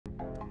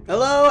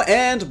Hello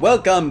and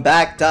welcome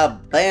back to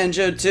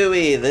Banjo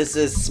Tooie. This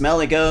is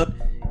Smelly Goat,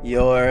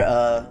 your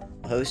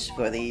host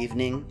for the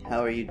evening.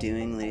 How are you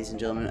doing, ladies and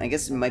gentlemen? I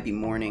guess it might be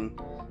morning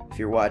if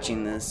you're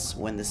watching this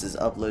when this is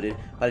uploaded,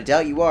 but I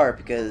doubt you are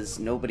because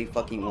nobody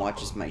fucking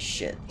watches my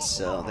shit.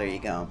 So there you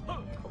go.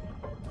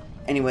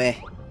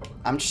 Anyway,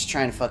 I'm just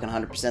trying to fucking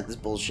 100% this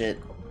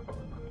bullshit.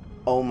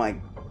 Oh my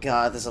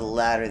god, there's a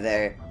ladder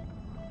there.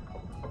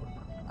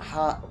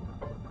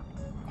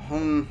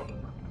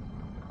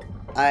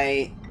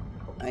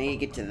 I need to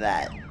get to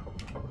that.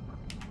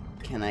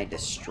 Can I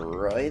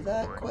destroy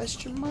that,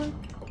 question mark?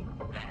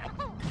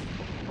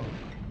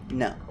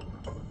 No.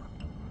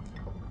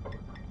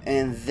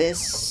 And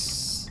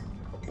this...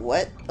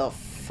 what the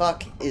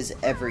fuck is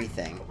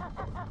everything?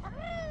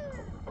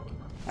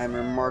 I'm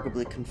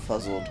remarkably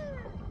confuzzled.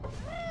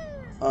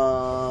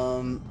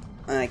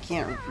 And I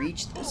can't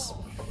reach this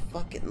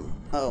fucking...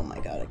 oh my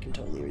god, I can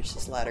totally reach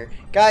this ladder.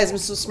 Guys, I'm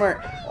so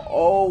smart.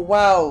 Oh,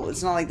 wow.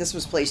 It's not like this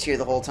was placed here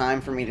the whole time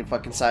for me to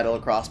fucking sidle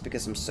across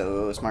because I'm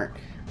so smart.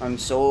 I'm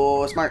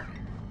so smart.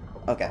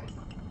 Okay.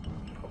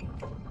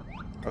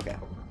 Okay.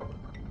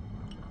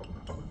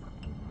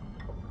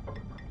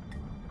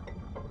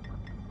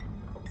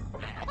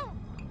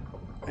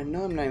 I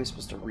know I'm not even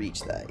supposed to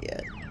reach that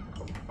yet.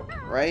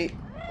 Right?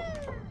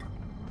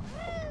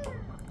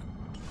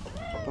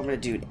 I'm gonna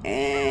do it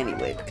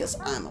anyway because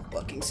I'm a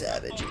fucking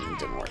savage and it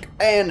didn't work.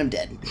 And I'm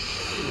dead.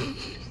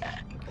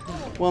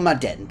 Well, I'm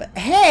not dead, but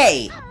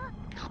hey!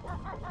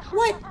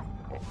 What?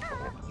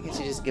 I guess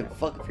you just give a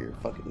fuck if you're a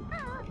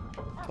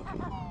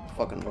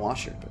fucking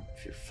washer, but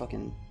if you're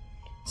fucking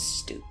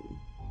stupid.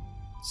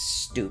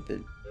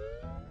 Stupid.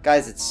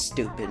 Guys, it's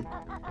stupid.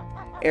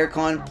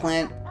 Aircon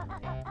plant.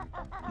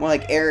 More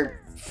like air.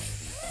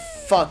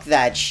 Fuck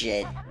that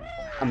shit.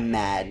 I'm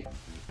mad.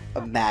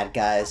 I'm mad,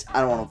 guys.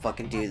 I don't want to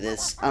fucking do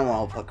this. I don't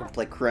want to fucking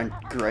play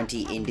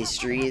Grunty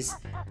Industries.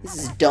 This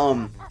is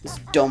dumb. This is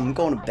dumb. I'm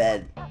going to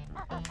bed.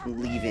 I'm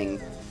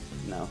leaving.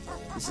 No.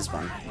 This is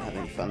fun. I'm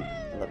having fun.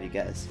 I love you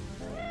guys.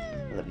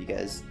 I love you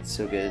guys. It's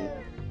so good.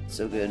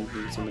 So good.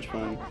 Having so much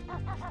fun.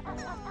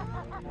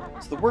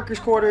 So the workers'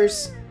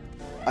 quarters.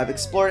 I've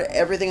explored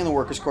everything in the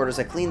workers' quarters.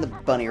 I cleaned the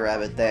bunny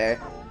rabbit there.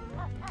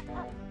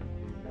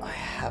 I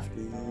have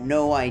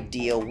no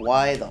idea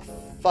why the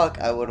fuck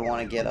I would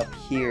want to get up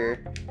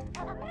here.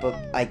 But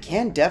I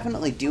can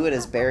definitely do it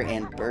as bear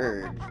and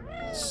bird.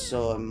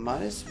 So I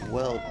might as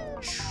well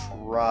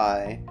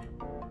try.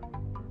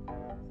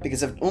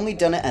 Because I've only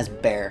done it as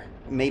bear.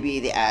 Maybe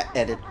the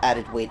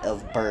added weight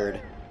of bird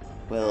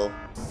will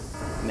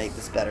make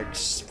this better.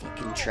 Just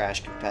fucking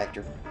trash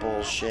compactor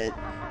bullshit.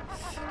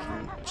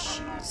 Fucking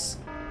jeez.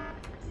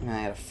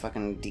 I gotta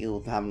fucking deal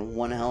with having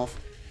 1 health.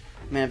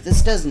 Man, if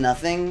this does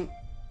nothing,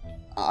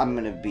 I'm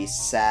gonna be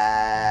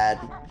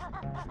sad.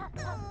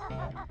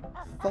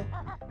 Fuck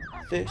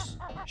this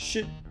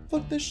shit.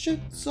 Fuck this shit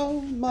so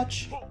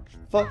much.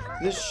 Fuck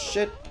this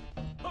shit.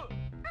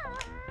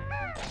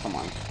 Come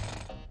on.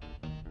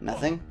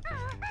 Nothing?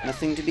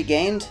 Nothing to be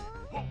gained?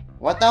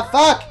 What the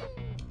fuck?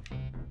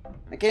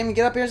 I can't even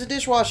get up here as a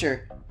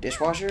dishwasher.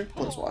 Dishwasher?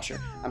 Clothes washer.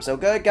 I'm so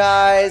good,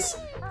 guys.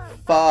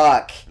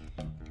 Fuck.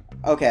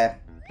 Okay.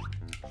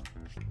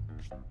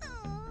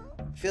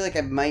 I feel like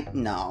I might...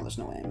 no, there's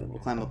no way I'm able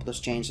to climb up those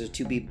chains. They're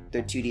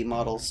 2D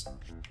models.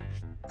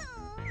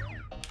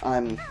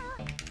 I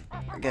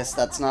guess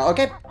that's not...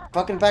 okay,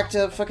 fucking back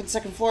to fucking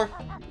second floor.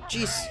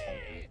 Jeez.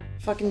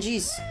 Fucking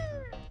jeez.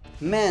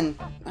 Man.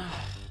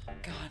 Oh,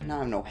 God, now I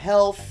have no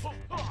health.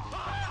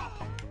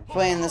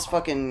 Playing this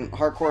fucking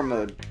hardcore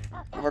mode.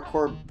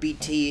 Hardcore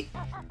BT.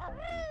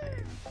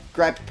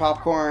 Grab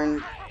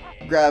popcorn.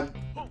 Grab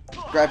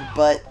your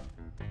butt.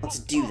 Let's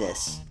do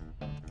this.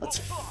 Let's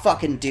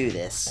fucking do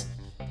this.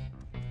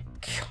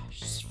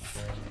 Gosh,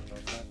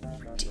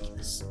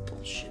 ridiculous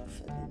bullshit.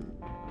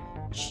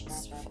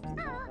 Jeez, fucking.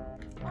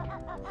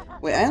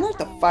 Wait, I unlocked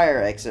the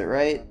fire exit,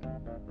 right?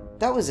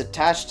 That was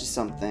attached to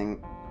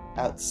something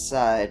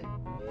outside.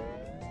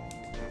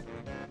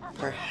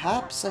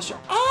 Perhaps I should...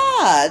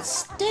 ah, it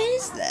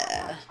stays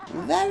there.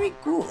 Very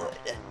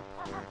good.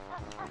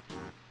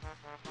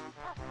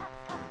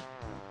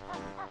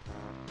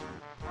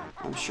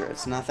 I'm sure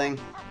it's nothing.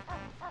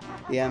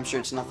 Yeah, I'm sure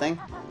it's nothing.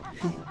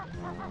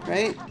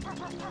 Right?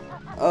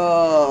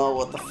 Oh,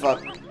 what the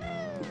fuck?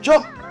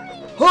 Jump!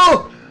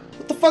 Oh!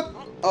 What the fuck?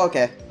 Oh,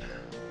 okay.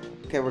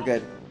 Okay, we're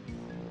good.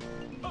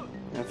 I'm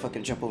gonna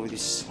fucking jump over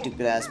these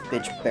stupid ass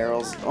bitch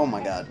barrels. Oh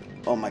my god.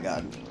 Oh my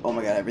god. Oh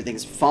my god,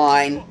 everything's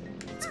fine.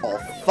 It's all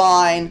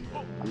fine.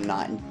 I'm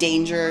not in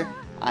danger.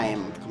 I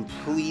am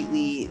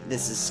completely...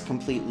 this is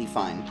completely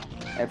fine.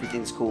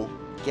 Everything's cool.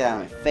 Get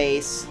out of my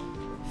face.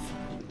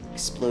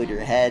 Explode your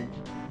head.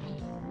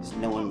 Because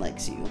no one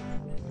likes you.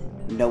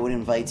 No one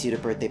invites you to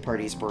birthday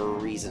parties for a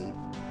reason.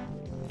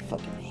 I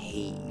fucking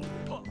hate you.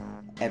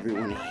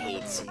 Everyone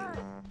hates you.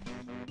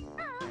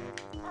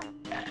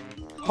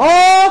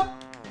 Huh?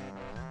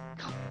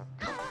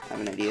 I have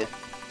an idea.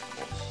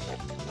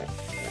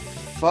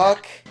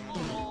 Fuck.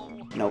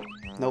 Nope.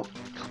 Nope.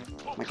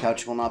 My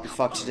couch will not be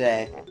fucked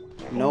today.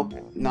 Nope.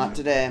 Not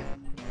today.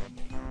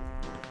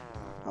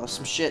 Oh,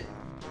 some shit.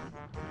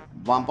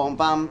 Bum bum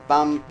bum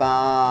bum bum.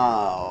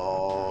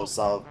 Oh,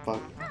 so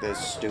fuck this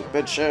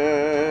stupid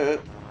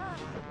shit.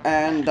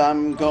 And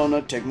I'm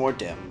gonna take more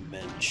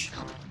damage.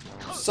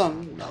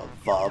 Son of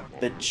a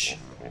bitch.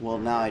 Well,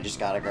 now I just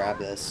gotta grab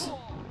this.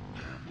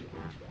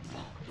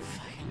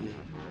 Fucking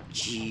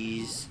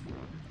jeez.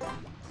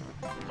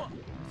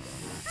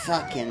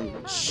 Fucking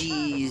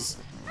jeez.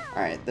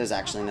 Alright, there's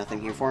actually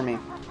nothing here for me.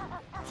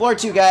 Floor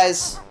 2,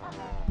 guys.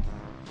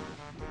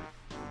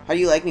 How do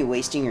you like me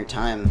wasting your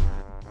time?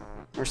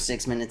 We're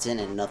 6 minutes in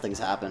and nothing's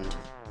happened.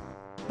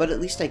 But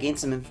at least I gained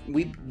some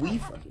we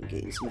fucking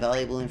gained some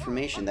valuable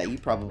information that you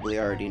probably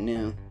already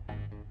knew.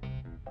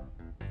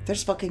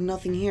 There's fucking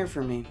nothing here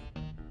for me.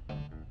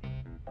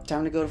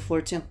 Time to go to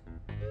floor 2.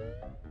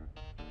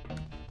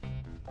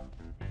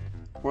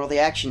 Where all the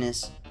action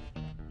is.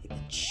 Hey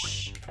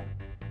bitch.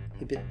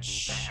 Hey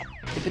bitch.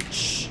 Hey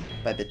bitch.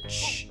 Bye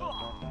bitch.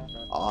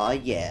 Aw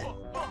yeah.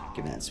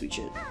 Give me that sweet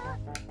shit.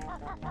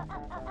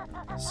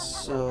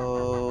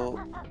 So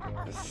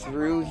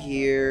through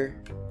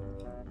here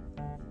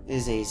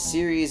is a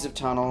series of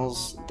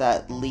tunnels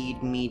that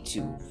lead me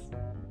to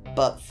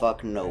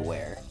buttfuck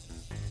nowhere.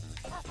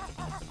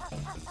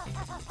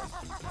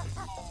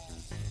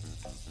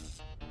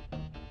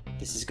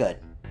 This is good.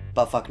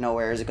 Buttfuck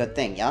nowhere is a good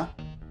thing, yeah?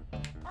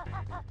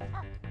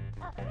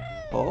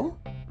 Oh?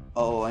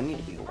 Oh, I need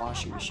to be a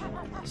washing machine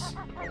for this.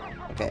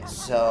 Okay,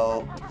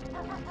 so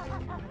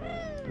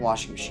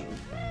washing machine.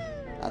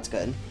 That's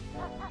good.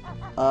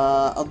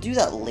 I'll do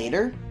that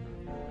later.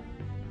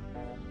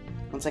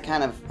 Once I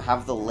kind of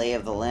have the lay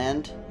of the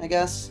land, I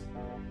guess.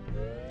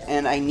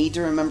 And I need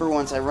to remember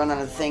once I run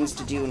out of things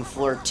to do in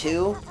floor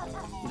 2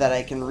 that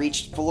I can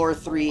reach floor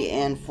 3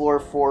 and floor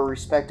 4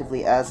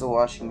 respectively as a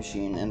washing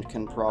machine and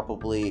can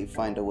probably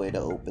find a way to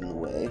open the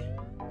way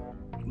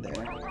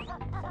there.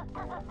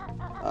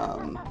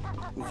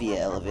 Via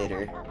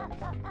elevator.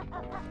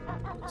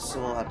 So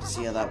we'll have to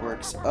see how that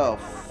works. Oh,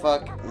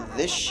 fuck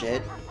this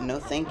shit. No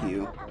thank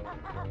you.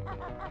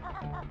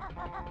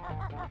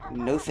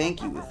 No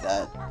thank you with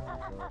that.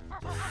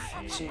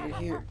 It's over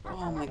here.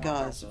 Oh my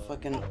god, it's a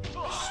fucking...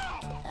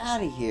 Get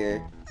out of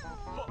here.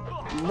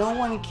 No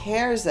one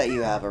cares that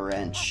you have a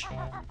wrench.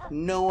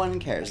 No one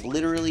cares.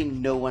 Literally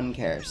no one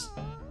cares.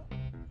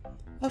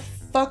 What the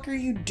fuck are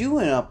you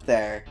doing up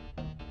there?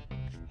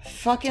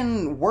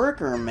 Fucking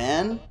worker,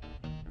 man.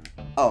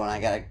 Oh, and I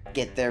gotta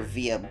get there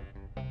via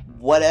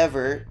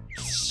whatever.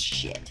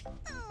 Shit.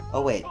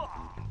 Oh, wait.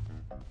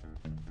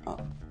 Oh,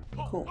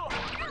 cool.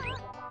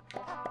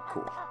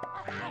 Cool.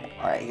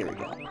 Alright, here we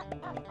go.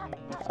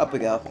 Up we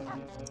go.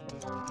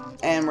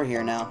 And we're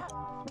here now.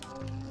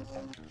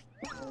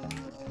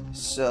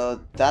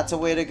 So, that's a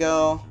way to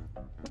go.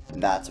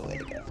 That's a way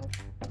to go.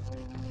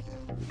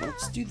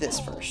 Let's do this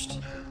first.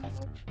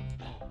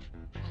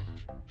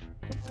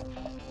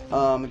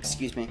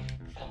 Excuse me.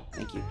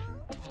 Thank you.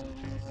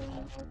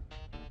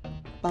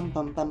 Bum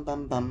bum bum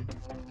bum bum.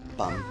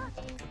 Bum.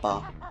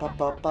 Ba ba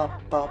ba ba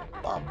ba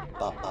ba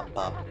ba ba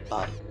ba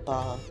ba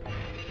ba.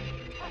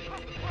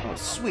 Oh,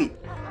 sweet.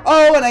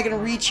 Oh, and I can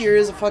reach here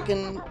as a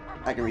fucking...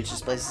 I can reach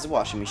this place as a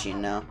washing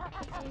machine now.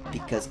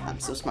 Because I'm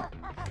so smart.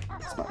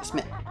 Smarty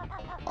Smith.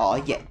 Aw,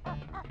 yeah.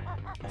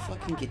 I'll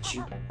fucking get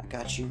you. I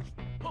got you.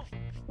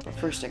 But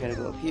first I gotta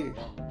go up here.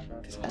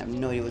 Because I have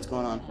no idea what's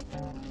going on.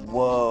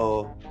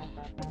 Whoa.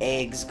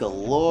 Eggs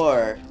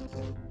galore.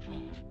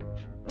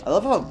 I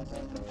love how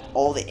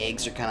all the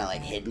eggs are kind of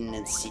like hidden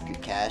in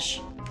secret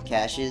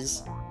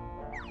caches.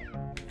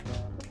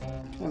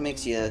 Kind of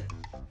makes you...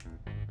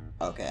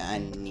 Okay, I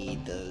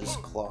need those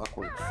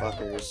clockwork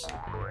fuckers.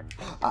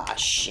 Ah,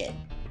 shit.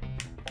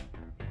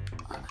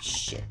 Ah,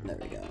 shit. There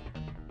we go.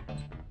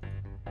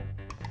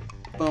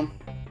 Boom.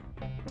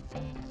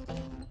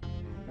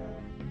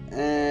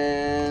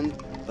 And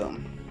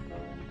boom.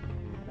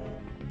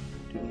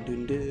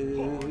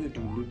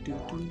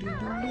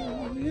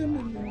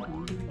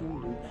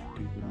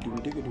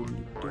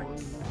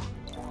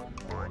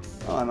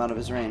 Oh, I'm out of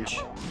his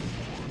range.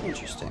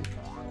 Interesting.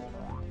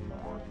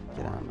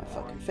 Get out of my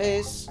fucking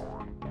face.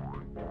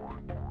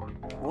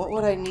 What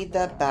would I need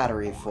that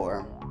battery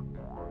for?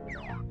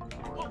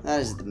 That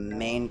is the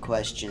main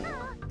question.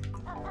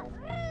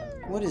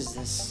 What is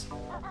this?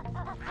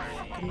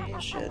 Fucking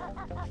bullshit.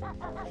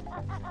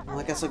 Well,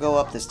 I guess I'll go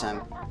up this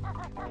time.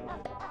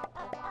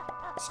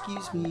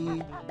 Excuse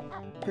me.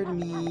 Pardon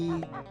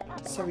me.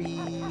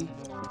 Sorry.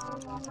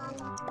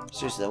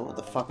 Seriously, what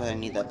the fuck would I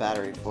need that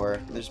battery for?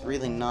 There's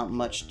really not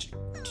much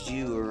to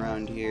do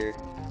around here.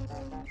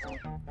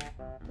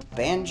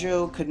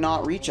 Banjo could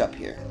not reach up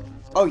here.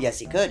 Oh, yes,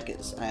 he could,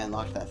 because I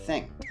unlocked that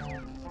thing.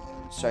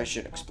 So I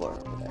should explore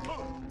over there.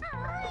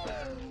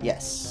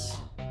 Yes.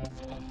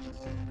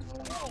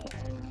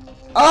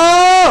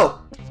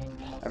 Oh!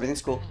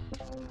 Everything's cool.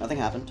 Nothing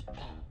happened.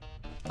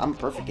 I'm a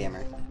perfect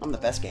gamer. I'm the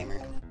best gamer.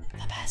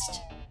 The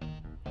best.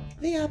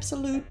 The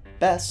absolute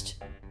best.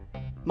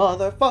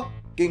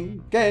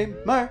 Motherfucking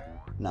gamer.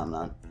 No, I'm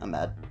not. I'm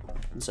bad.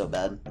 I'm so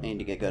bad. I need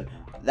to get good.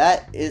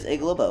 That is a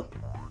globo.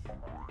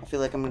 I feel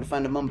like I'm gonna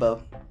find a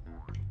mumbo.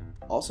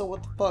 Also,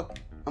 what the fuck?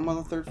 I'm on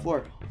the 3rd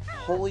floor.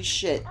 Holy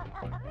shit.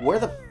 Where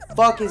the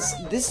fuck is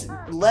this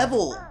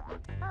level?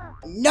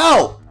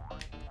 No!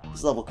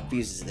 This level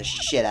confuses the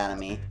shit out of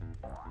me.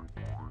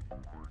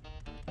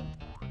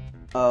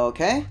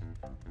 Okay.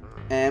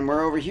 And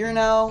we're over here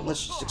now.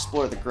 Let's just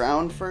explore the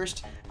ground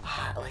first.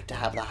 I like to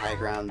have the high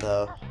ground,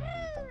 though.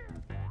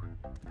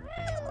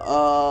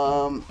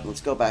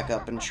 Let's go back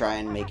up and try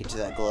and make it to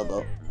that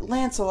Globo.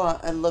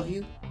 Lancelot, I love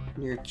you.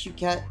 You're a cute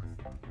cat.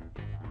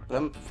 But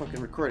I'm fucking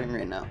recording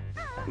right now.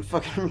 I'm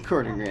fucking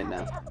recording right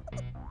now.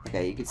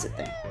 Okay, you can sit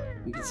there.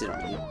 You can sit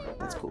on me.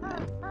 That's cool,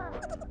 man.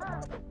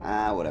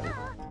 Whatever.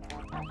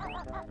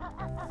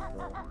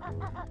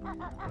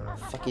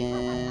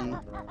 Fucking...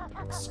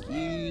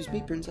 Excuse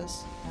me,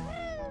 princess.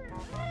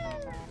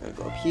 Gotta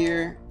go up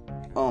here.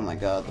 Oh my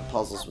god, the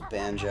puzzles with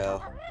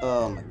Banjo.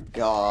 Oh my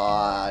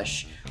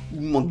gosh. Oh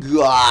my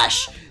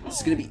gosh. This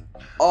is gonna be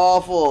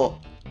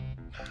awful.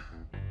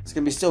 It's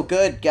gonna be so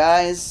good,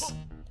 guys.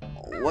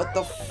 What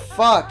the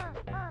fuck?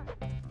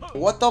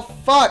 What the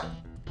fuck?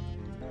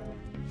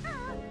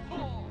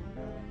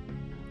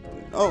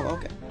 Oh,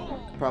 okay.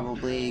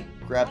 Probably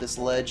grab this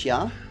ledge,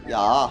 yeah?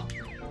 Yeah.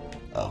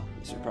 Oh,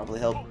 this would probably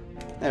help.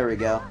 There we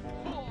go.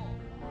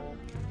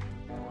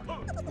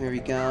 There we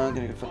go. I'm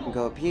gonna fucking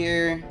go up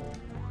here.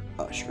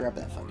 Oh, I should grab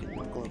that fucking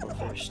Globo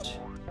first.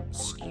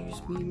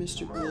 Excuse me,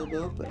 Mr.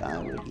 Globo, but I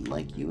would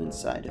like you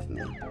inside of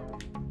me.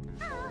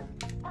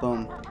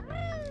 Boom.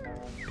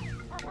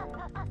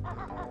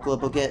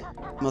 Globo get,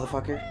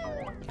 motherfucker.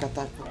 Got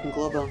that fucking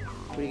Globo.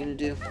 What are you gonna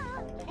do?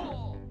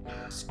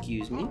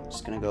 Excuse me.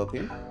 Just gonna go up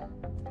here.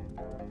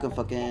 Go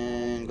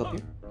fucking go up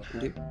here.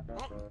 And here.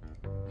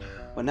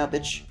 What now,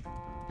 bitch?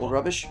 Old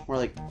rubbish? More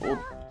like old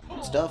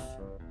stuff?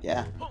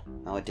 Yeah.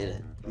 Oh, I did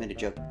it. I made a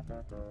joke.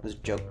 It was a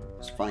joke. It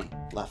was funny.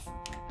 Laugh.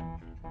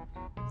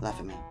 Laugh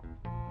at me.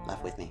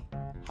 Laugh with me.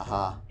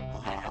 Haha.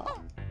 Ha ha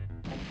ha.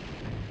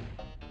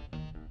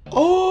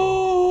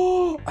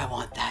 Oh! I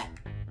want that.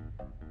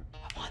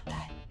 I want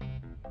that.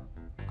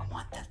 I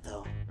want that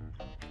though.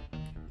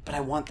 But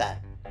I want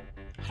that.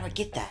 How do I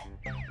get that?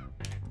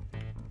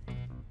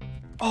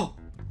 Oh!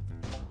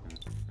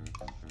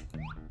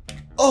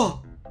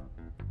 Oh!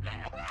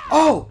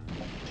 Oh!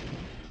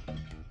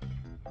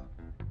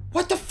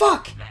 What the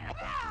fuck?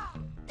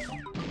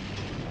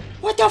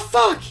 What the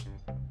fuck?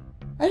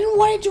 I didn't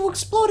want it to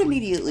explode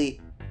immediately.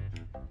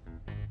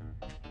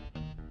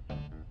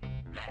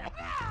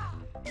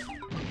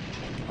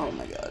 Oh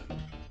my god.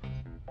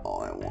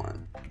 All I want.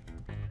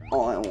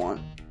 All I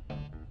want.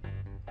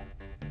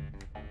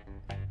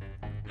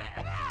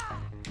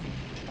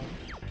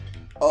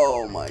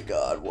 Oh my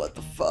god, what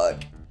the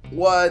fuck?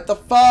 What the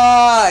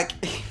fuck?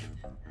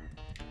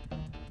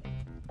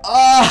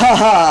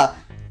 Ah!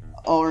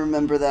 I'll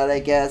remember that, I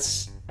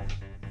guess.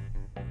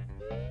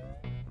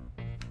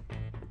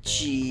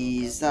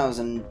 Jeez, that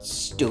was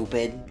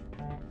stupid.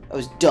 That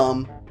was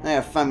dumb. I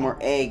gotta find more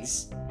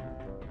eggs.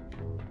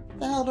 What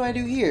the hell do I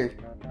do here?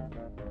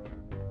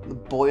 The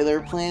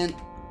boiler plant?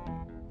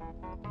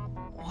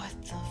 What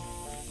the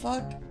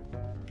fuck?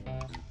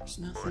 There's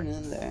nothing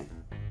in there.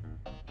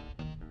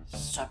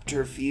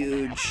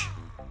 Subterfuge.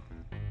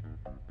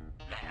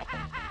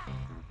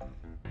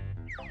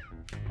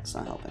 That's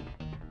not helping.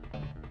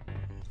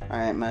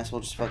 Alright, might as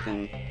well just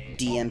fucking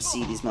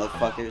DMC these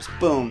motherfuckers.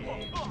 Boom.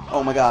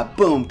 Oh my god,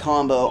 boom,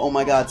 combo. Oh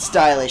my god,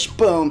 stylish.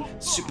 Boom,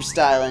 super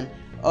styling.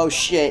 Oh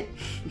shit.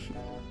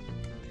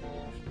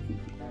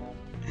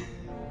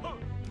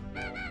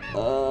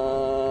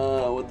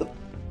 What the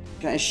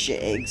kind of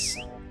shit eggs?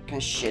 What kind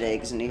of shit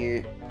eggs into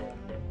here?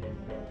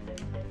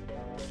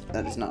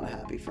 That is not a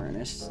happy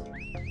furnace.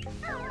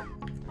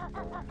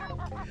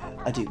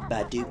 I do,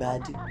 bad do,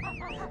 bad do.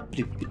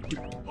 Give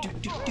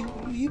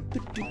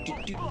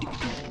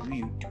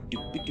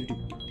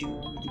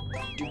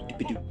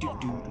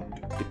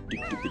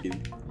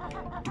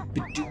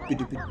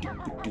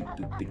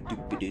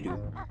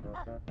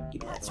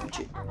me that sweet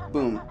shit.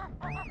 Boom.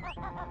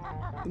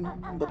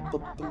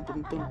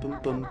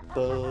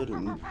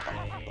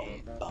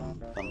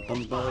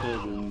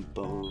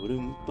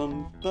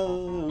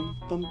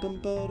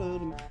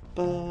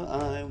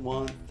 I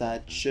want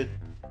that shit.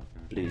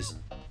 Please.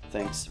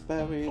 Thanks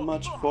very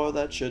much for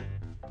that shit.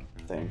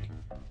 Thank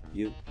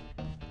you.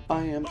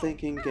 I am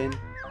thinking game.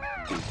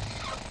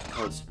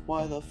 Because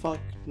why the fuck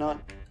not?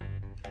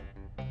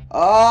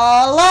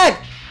 Lag!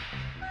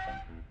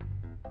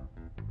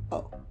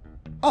 Oh.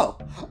 Oh.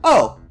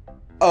 Oh.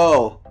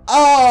 Oh.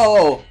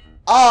 Oh.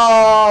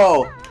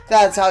 Oh.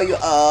 That's how you.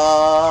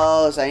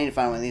 Oh. So I need to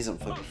find one of these on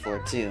fucking floor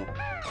too.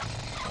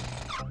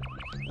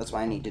 That's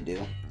what I need to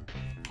do.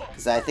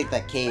 Because I think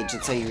that cage,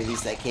 that's how you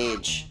release that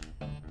cage.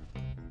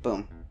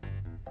 Boom.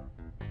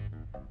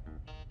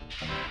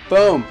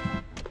 Boom!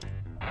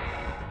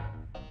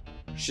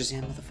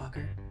 Shazam,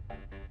 motherfucker.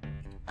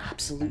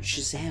 Absolute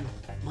Shazam,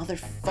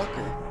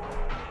 motherfucker.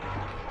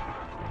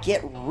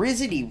 Get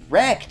rizzity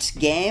wrecked,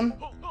 game.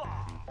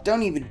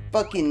 Don't even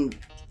fucking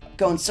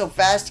going so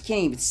fast you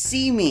can't even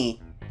see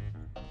me.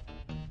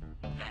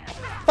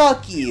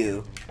 Fuck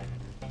you.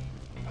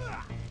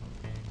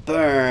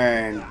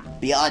 Burn.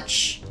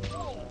 biatch.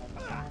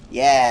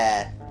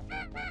 Yeah.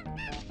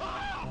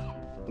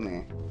 Come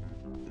here.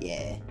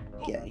 Yeah.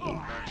 Get out of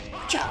here.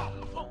 Ciao.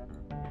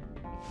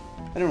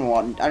 I do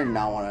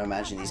not want to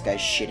imagine these guys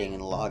shitting in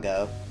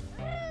Lago.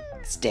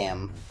 It's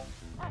damn.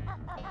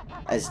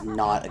 That is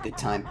not a good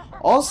time.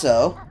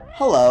 Also,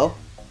 hello.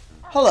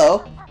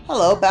 Hello.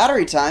 Hello,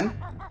 battery time.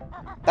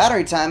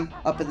 Battery time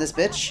up in this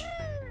bitch.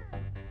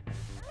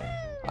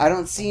 I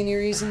don't see any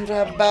reason to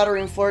have a battery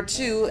in floor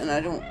 2, and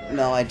I don't...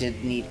 No, I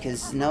did need...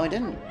 No, I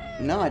didn't.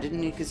 No, I didn't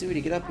need Kazooie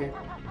to get up here.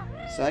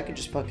 So I could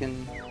just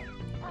fucking...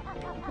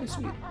 Oh,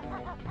 sweet.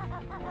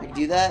 I could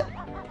do that.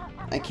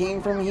 I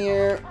came from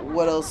here.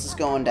 What else is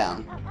going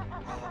down?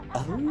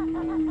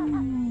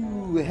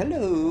 Oh,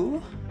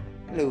 hello.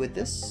 Hello with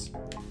this.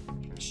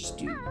 Let's just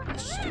do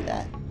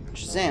that.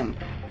 Shazam.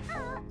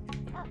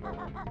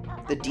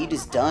 The deed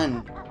is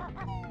done.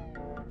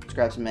 Let's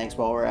grab some eggs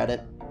while we're at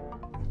it.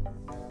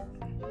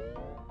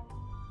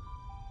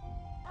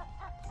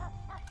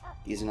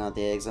 These are not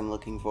the eggs I'm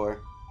looking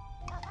for.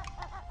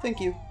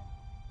 Thank you.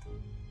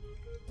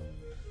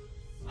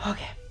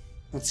 Okay.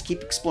 Let's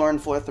keep exploring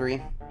floor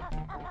 3.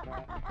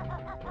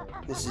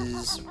 This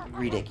is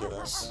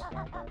ridiculous.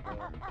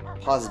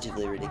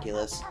 Positively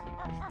ridiculous.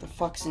 What the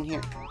fuck's in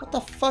here? What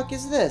the fuck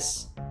is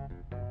this?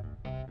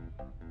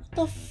 What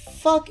the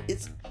fuck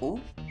is... Ooh.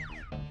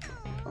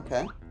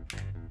 Okay.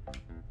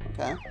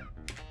 Okay.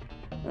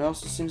 There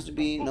also seems to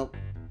be... Nope.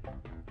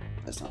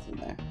 There's nothing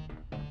there.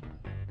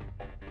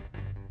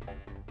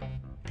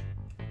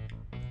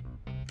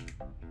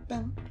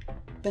 Bum,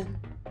 bum,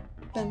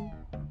 bum,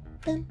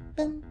 bum,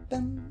 bum,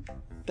 bum,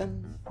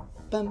 bum,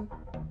 bum.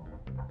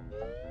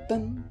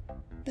 Bum,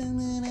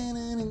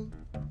 bum,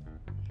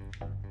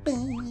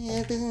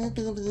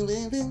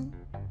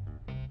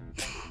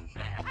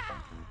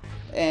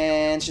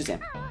 and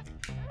Shazam.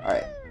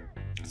 Alright.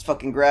 Let's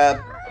fucking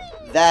grab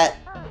that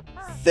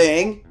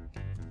thing.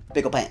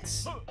 Big ol'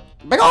 pants.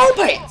 Big ol'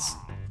 pants!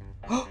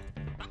 Oh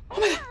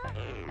my god!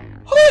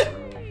 Oh my god!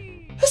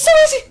 That's so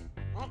easy!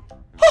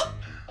 Oh.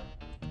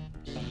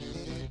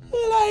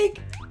 Like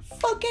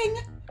fucking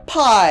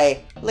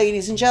pie,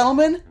 ladies and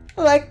gentlemen.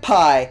 Like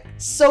pie.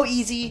 So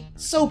easy,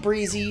 so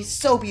breezy,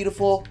 so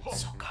beautiful,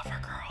 so cover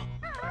girl.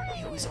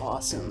 It was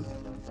awesome.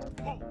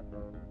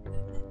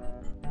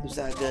 It was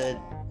that good.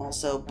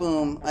 Also,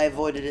 boom, I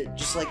avoided it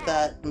just like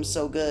that. I'm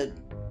so good.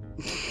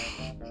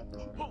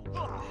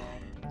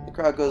 The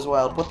crowd goes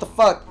wild. What the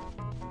fuck?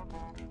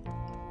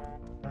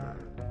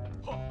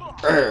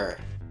 Urgh.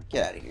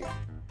 Get out of here.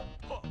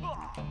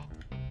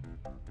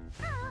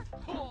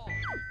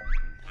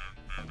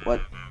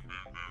 What?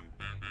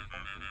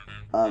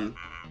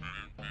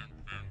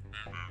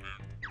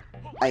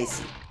 I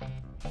see.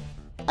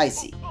 I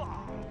see.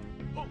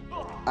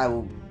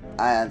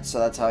 So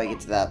that's how I get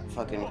to that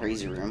fucking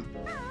crazy room.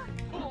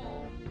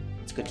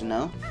 It's good to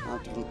know. I'll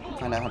have to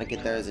find out how to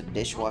get there as a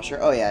dishwasher.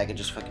 Oh yeah, I could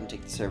just fucking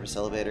take the service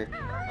elevator.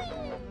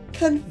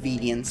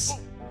 Convenience.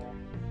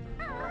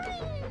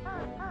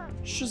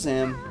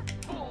 Shazam.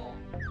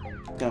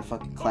 Gonna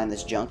fucking climb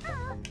this junk.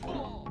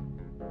 Oh,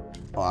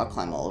 I'll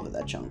climb all over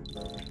that junk.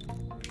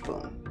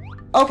 Boom.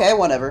 Okay,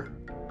 whatever.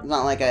 It's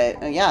not like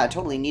yeah, I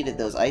totally needed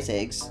those ice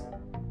eggs.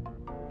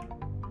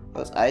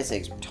 Those ice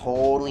eggs were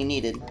totally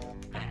needed.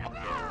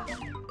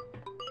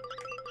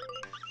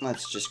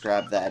 Let's just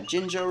grab that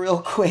Jinjo real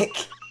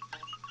quick.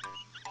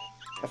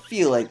 I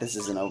feel like this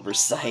is an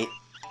oversight.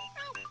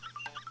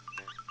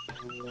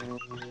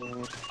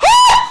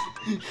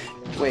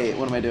 Wait,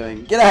 what am I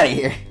doing? Get out of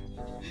here!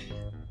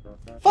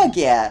 Fuck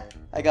yeah!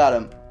 I got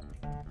him.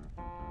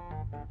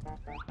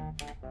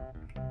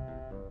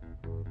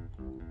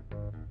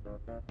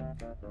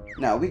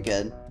 No, we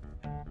good.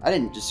 I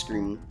didn't just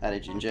scream at a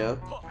Jinjo.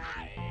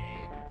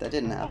 That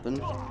didn't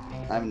happen.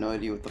 I have no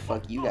idea what the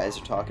fuck you guys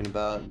are talking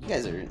about. You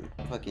guys are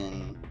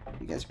fucking...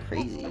 You guys are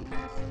crazy.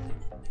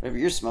 Whatever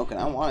you're smoking,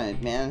 I want it,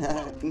 man.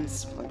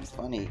 It's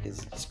funny,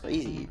 because it's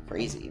crazy.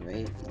 Crazy,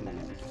 right? I mean,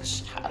 you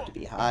just have to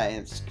be high.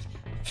 It's...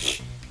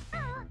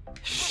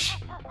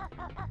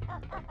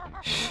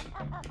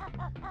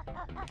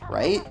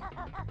 Right?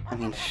 I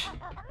mean...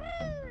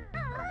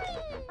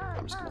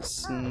 I'm just gonna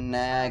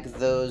snag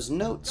those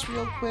notes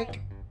real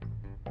quick.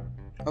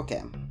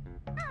 Okay.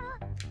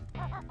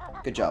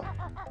 Good job.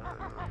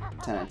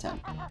 10 out of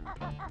 10.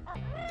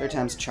 Third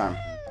time's a charm.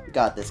 We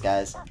got this,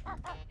 guys.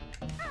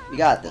 We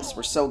got this.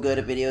 We're so good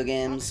at video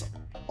games.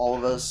 All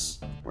of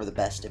us. We're the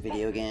best at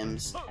video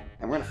games.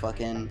 And we're gonna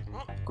fucking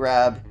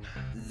grab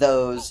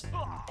those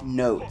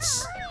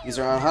notes. Because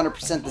we're on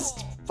 100% this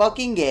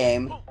fucking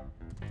game.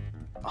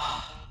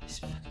 Oh, these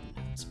fucking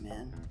notes,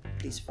 man.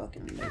 These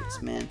fucking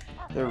notes, man.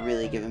 They're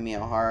really giving me a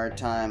hard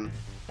time.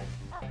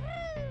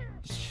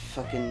 These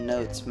fucking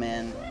notes,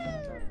 man.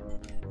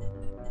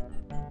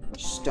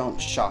 Just don't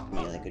shock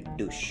me like a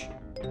douche.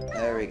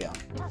 There we go.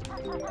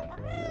 And then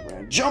we're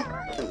gonna jump,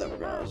 and then we're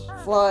gonna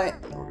fly,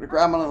 and then we're gonna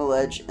grab onto the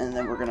ledge, and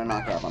then we're gonna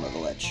knock out onto the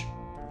ledge.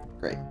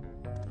 Great.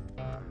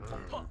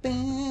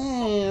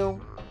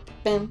 Bam,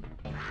 bam,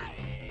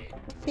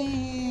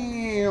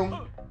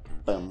 bam,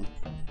 boom,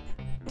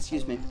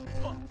 Excuse me.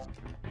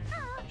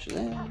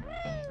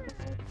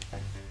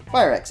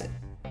 Fire exit.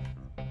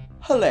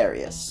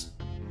 Hilarious.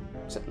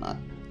 Except not.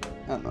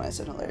 I don't know why I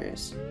said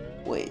hilarious.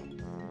 Wait.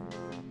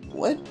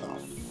 What the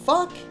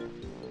fuck?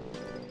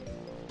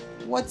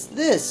 What's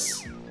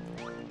this?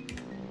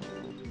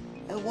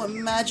 And what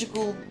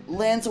magical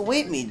lands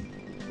await me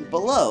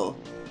below?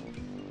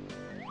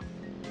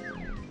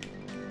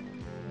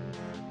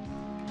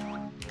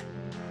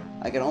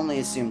 I can only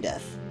assume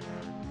death.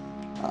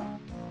 Oh.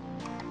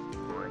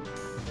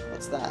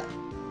 What's that?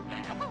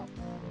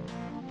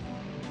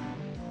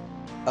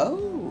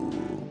 Oh.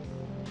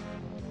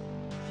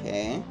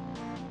 Okay.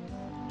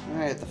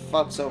 Alright, the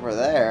fuck's over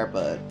there,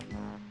 but...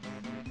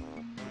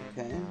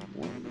 Okay,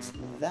 what is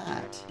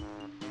that?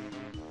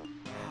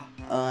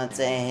 Oh, it's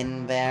a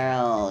hidden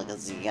barrel,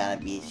 because you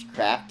gotta be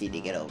crafty to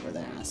get over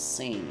there. I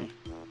see.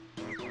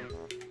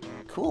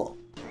 Cool.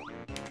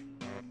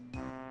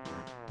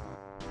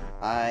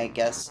 I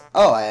guess...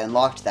 Oh, I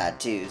unlocked that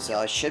too, so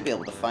I should be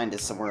able to find it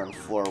somewhere on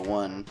floor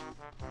 1.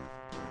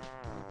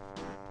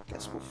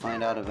 Guess we'll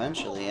find out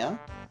eventually, yeah?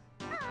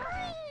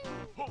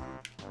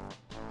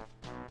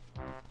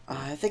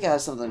 I think it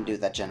has something to do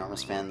with that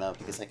ginormous fan, though,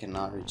 because I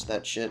cannot reach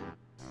that shit.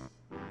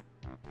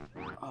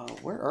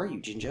 Where are you,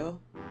 Jinjo?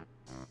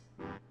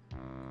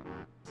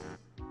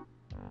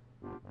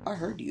 I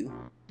heard you.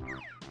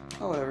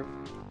 Oh, whatever.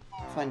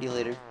 Find you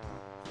later.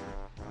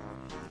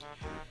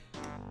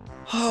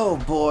 Oh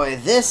boy,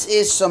 this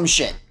is some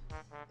shit.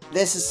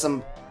 This is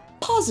some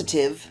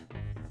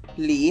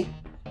positively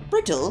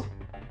brittle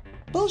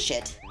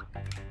bullshit.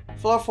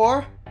 Floor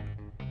 4?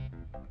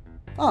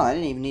 Oh, I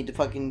didn't even need to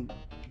fucking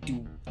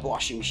do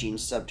washing machine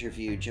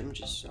subterfuge. I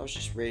was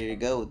just ready to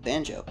go with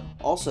Banjo.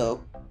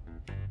 Also,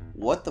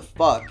 what the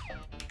fuck?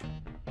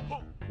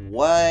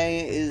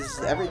 Why is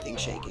everything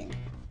shaking?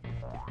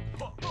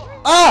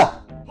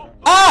 Ah!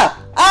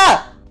 Ah!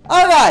 Ah!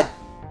 Oh god!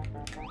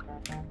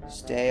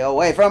 Stay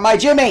away from my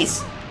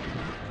jimmies!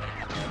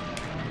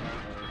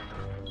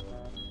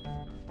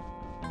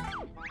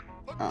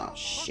 Oh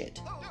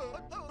shit.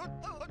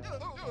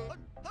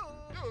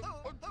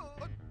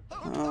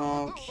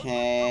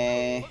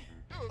 Okay.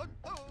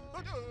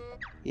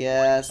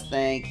 Yes,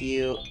 thank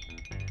you.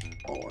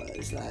 Oh, what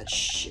is that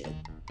shit?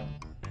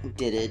 I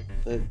did it,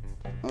 but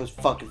I was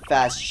fucking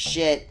fast as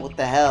shit. What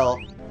the hell?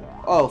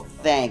 Oh,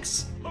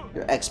 thanks.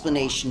 Your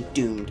explanation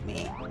doomed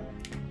me.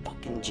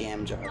 Fucking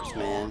jam jars,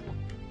 man.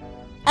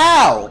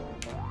 Ow!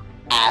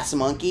 Ass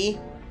monkey.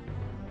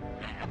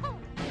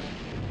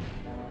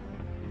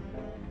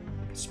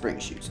 Spring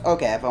shoes.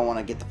 Okay, if I want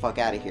to get the fuck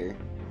out of here.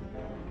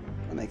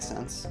 That makes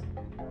sense.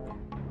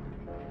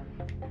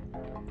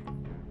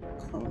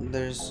 Oh,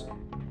 there's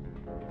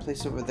a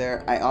place over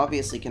there. I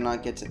obviously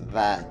cannot get to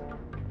that.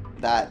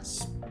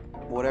 That's...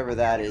 whatever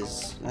that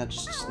is. That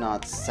just does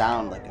not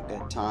sound like a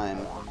good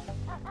time.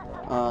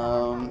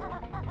 Oh,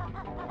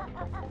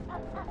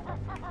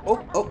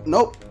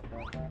 nope.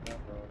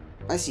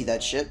 I see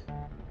that shit.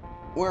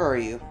 Where are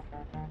you?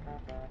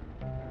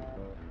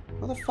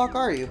 Where the fuck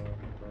are you?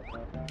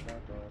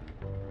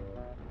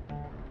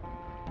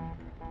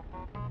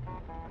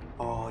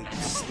 Oh, you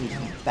sneaky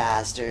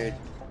bastard.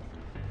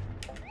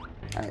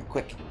 Alright,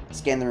 quick.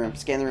 Scan the room.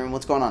 Scan the room.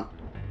 What's going on?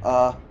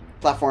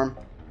 Platform.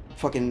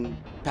 Fucking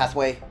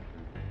pathway.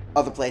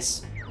 Other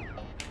place.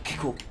 Okay,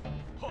 cool.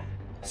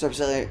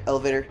 Surface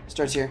elevator.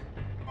 Starts here.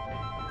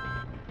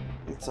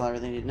 That's all I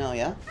really need to know,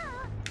 yeah?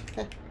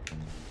 Okay.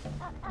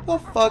 The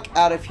fuck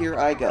out of here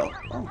I go.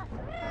 Oh.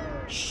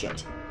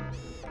 Shit.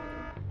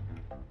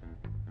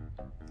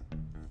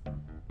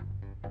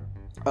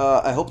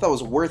 I hope that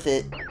was worth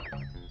it.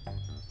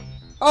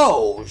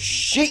 Oh,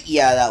 shit,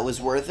 yeah, that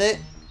was worth it.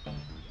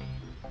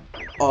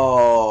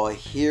 Oh,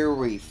 here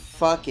we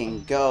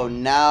fucking go.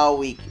 Now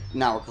we're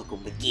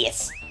cooking with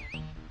yes.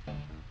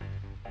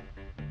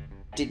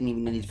 Didn't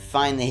even need to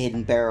find the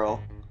hidden barrel.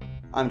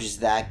 I'm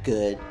just that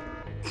good.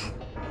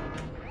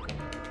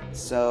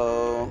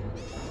 So...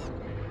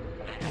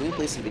 Can we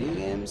play some video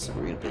games?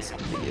 We're gonna play some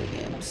video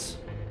games.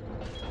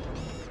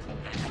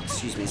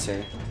 Excuse me,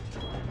 sir.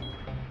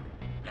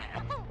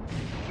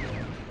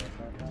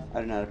 I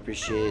do not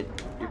appreciate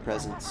your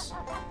presence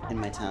in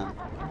my town.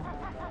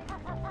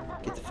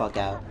 Get the fuck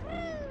out.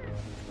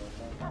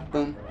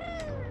 Boom.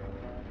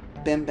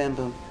 Bam, bam,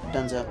 boom.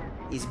 Dunzo.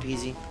 Easy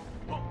peasy.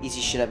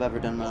 Easy shit I've ever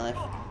done in my life.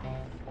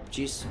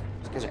 Jeez.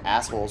 These guys are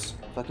assholes.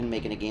 Fucking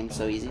making a game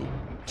so easy.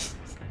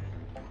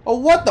 Oh,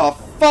 what the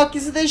fuck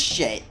is this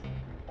shit?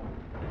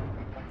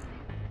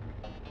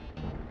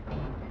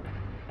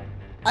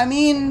 I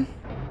mean...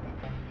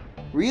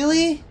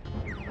 Really?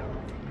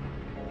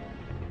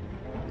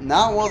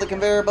 Not while the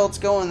conveyor belt's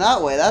going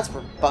that way, that's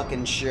for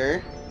fucking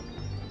sure.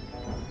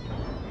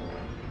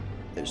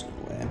 There's no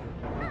way.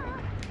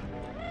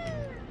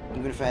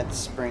 Even if I had the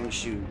spring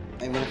shoe,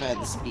 even if I had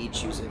the speed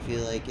shoes, I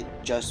feel like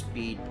it'd just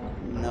be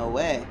no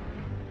way.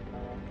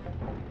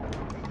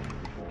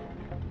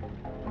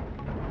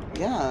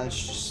 Yeah,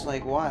 it's just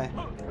like, why?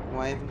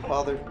 Why even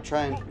bother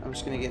trying? I'm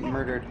just gonna get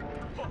murdered.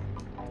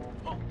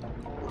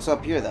 What's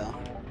up here, though?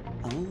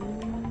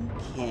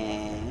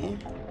 Okay.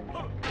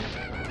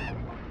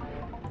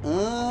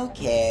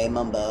 Okay,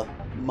 Mumbo.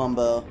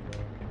 Mumbo.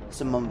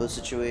 It's a Mumbo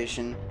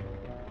situation.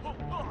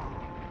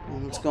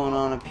 What's going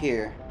on up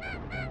here?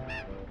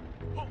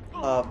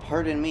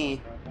 Pardon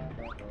me.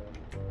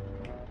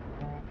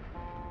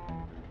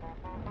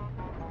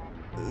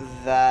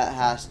 That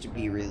has to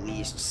be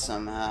released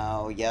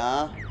somehow,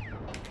 yeah?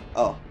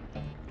 Oh,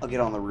 I'll get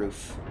on the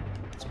roof.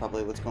 That's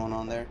probably what's going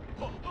on there.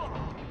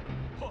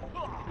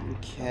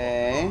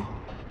 Okay.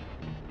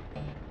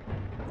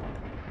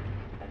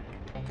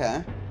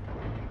 Okay.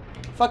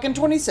 Fucking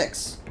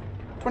 26.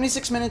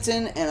 26 minutes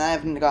in, and I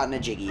haven't gotten a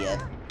Jiggy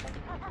yet.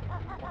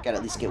 Gotta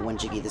at least get one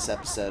Jiggy this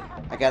episode.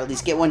 I gotta at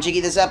least get one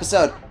Jiggy this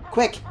episode.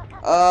 Quick!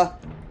 I'll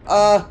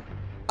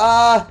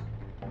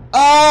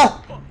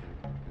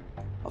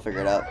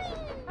figure it out.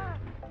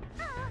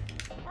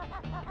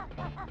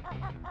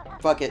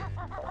 Fuck it.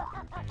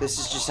 This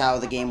is just how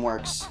the game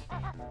works.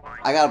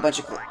 I got a bunch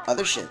of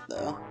other shit,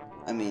 though.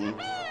 I mean,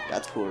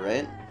 that's cool,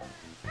 right?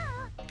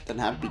 Doesn't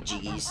have to be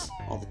Jiggies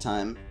all the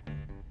time.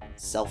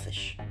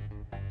 Selfish.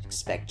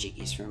 Expect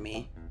Jiggies from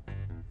me.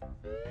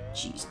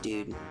 Jeez,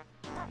 dude.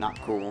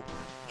 Not cool.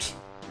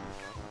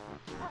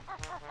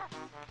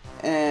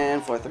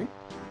 And 4-3.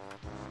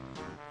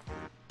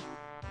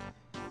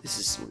 This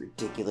is some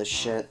ridiculous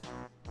shit.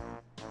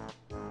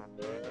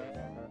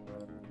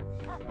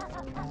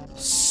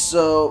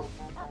 So,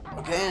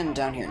 okay, and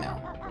down here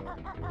now.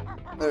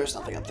 There's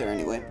nothing up there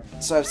anyway.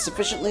 So I've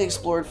sufficiently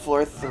explored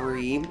floor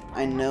 3.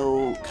 I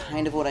know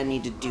kind of what I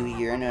need to do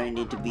here. I know I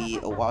need to be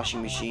a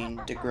washing machine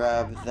to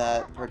grab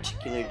that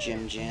particular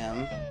Jim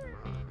Jam.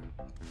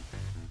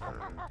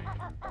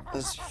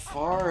 As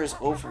far as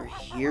over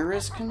here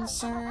is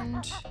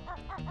concerned...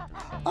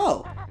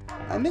 Oh!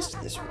 I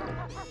missed this room.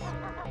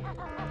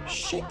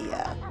 Shit,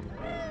 yeah.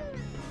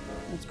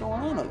 What's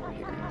going on over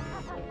here?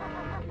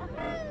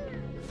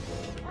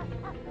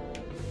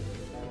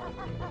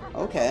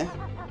 Okay.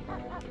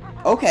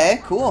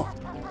 Okay, cool.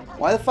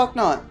 Why the fuck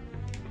not?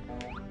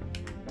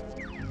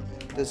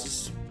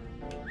 Is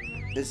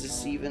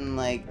this even,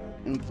 like,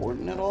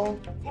 important at all?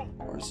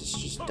 Or is this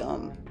just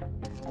dumb?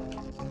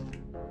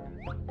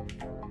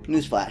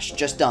 Newsflash,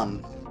 just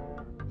dumb.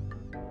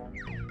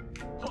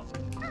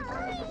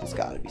 There's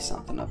gotta be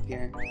something up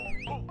here.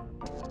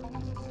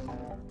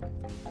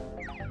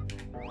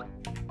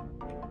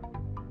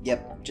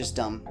 Yep, just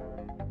dumb.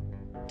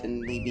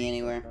 Didn't lead me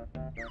anywhere.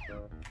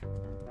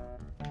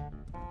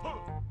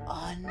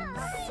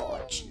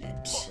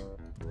 Unfortunate.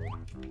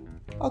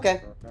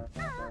 Okay.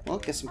 Well,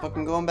 guess I'm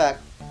fucking going back.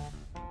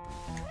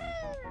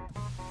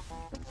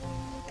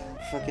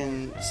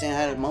 Fucking saying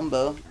hi to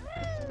Mumbo.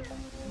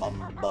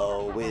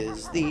 Mumbo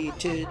is the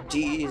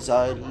titties.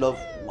 I love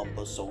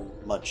Mumbo so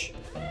much.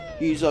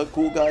 He's a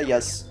cool guy,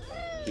 yes.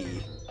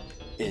 He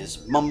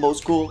is.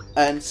 Mumbo's cool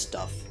and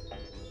stuff.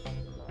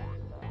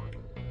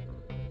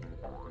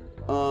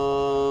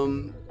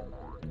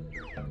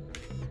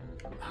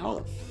 How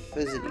the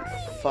fizzity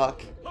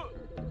fuck?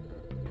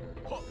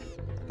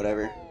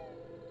 Whatever.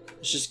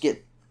 Let's just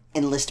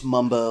enlist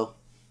Mumbo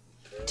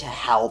to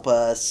help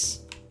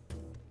us.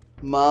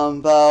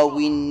 Mumbo,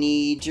 we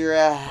need your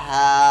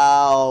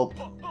help.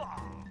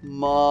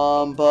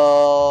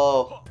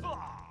 Mumbo.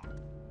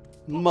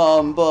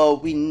 Mumbo,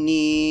 we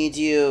need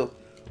you.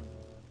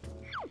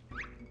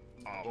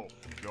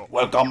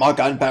 Welcome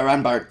again,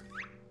 Baranberg.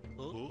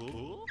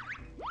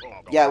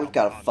 Yeah, we've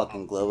got a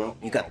fucking Globo.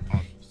 I got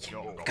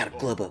a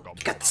Globo.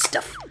 You got the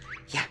stuff.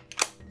 Yeah,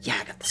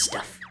 I got the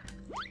stuff.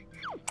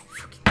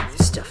 Fucking give me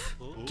the stuff.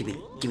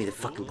 Give me the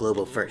fucking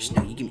Globo first.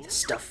 No, you give me the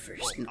stuff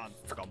first. No,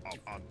 fucking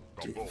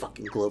give me the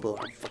fucking Globo.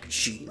 I'll fucking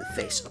shoot you in the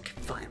face. Okay,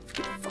 fine.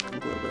 Give me the fucking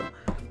Globo.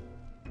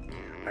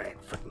 Alright,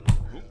 fucking.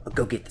 I'll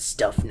go get the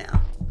stuff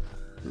now.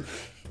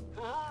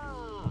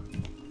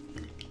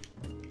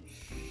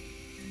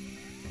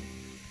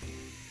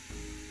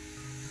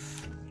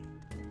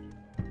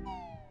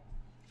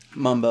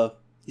 Mumbo.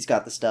 He's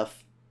got the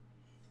stuff.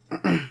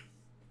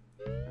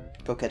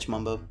 Go catch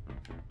Mumbo.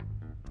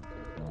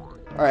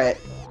 Alright.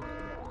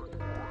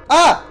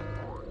 Ah!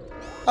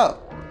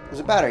 Oh, there's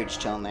a battery just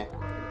chilling there.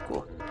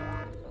 Cool.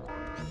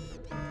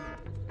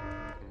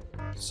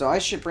 So I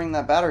should bring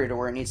that battery to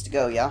where it needs to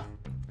go, yeah?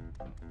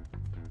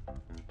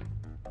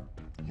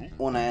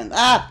 When I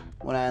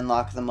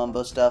unlock the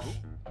Mumbo stuff.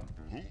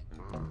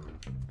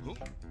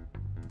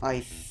 I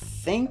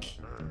think...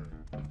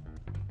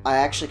 I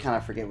actually kind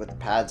of forget what the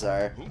pads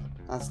are.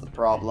 That's the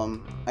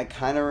problem. I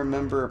kind of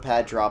remember a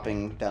pad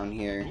dropping down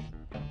here.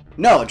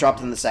 No, it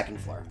dropped on the second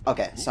floor.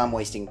 Okay, so I'm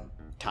wasting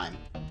time.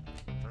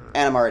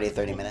 And I'm already at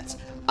 30 minutes.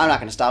 I'm not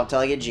going to stop until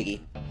I get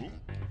Jiggy.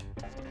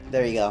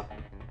 There you go.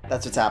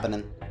 That's what's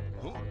happening.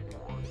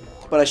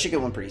 But I should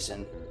get one pretty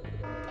soon.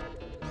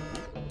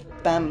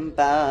 Bam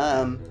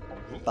bam.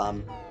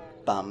 Bum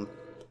bum.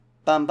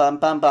 Bum bum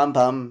bum bum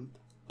bum.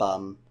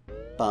 Bum.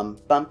 Bum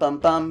bum bum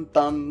bum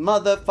bum.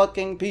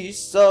 Motherfucking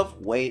piece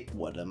of weight.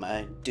 What am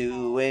I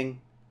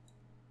doing?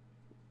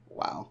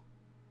 Wow.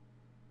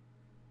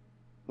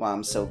 Wow,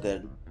 I'm so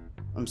good.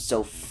 I'm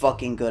so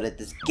fucking good at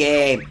this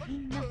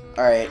game.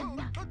 Alright,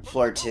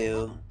 floor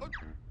 2.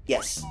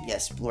 Yes,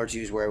 yes, floor 2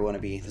 is where I want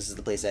to be. This is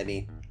the place I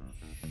be.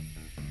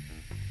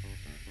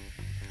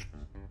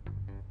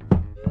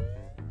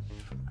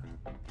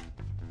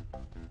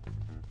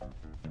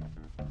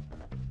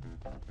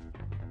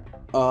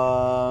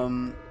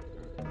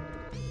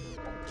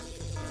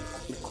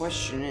 The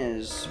question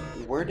is,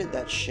 where did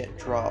that shit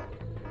drop?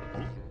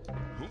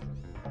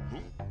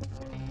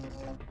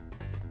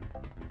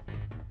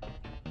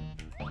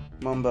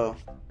 Mumbo.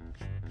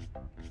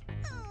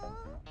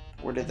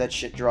 Where did that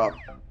shit drop?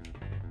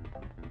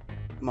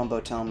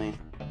 Mumbo, tell me.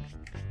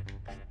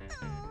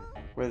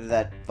 Where did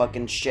that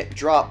fucking shit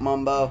drop,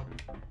 Mumbo?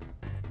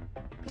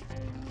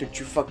 Don't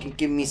you fucking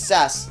give me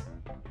sass.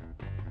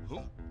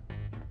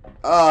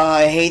 Oh,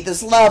 I hate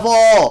this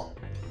level!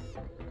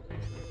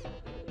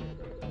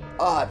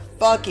 Oh, I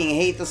fucking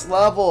hate this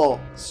level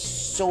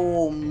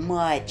so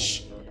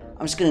much.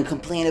 I'm just gonna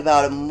complain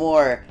about it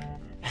more.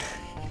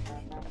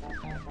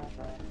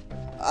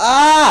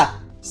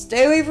 Ah!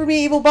 Stay away from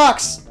me, evil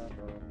box!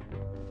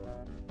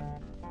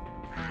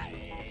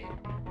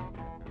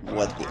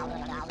 What the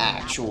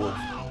actual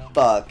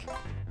fuck?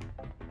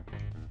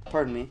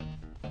 Pardon me.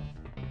 I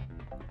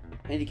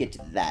need to get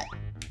to that.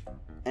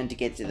 And to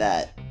get to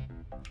that.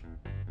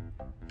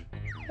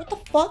 What the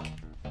fuck?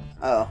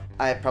 Oh,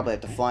 I probably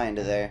have to fly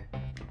into there.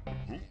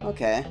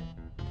 Okay.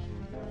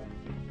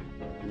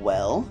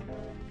 Well.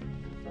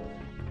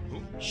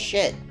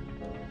 Shit.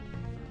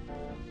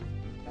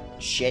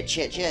 Shit,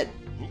 shit, shit.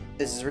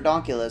 This is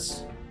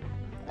redonkulous.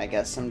 I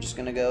guess I'm just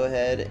gonna go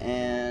ahead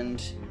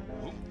and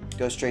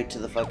go straight to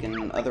the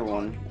fucking other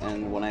one.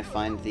 And when I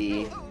find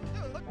the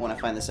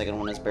second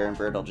one as Bear and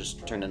Bird, I'll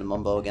just turn into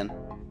Mumbo again.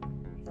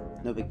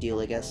 No big deal,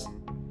 I guess.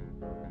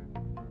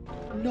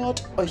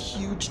 Not a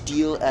huge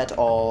deal at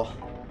all.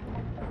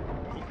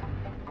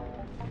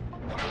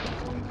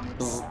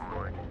 Bzz.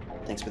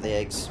 Thanks for the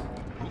eggs.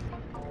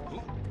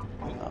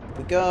 Up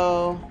we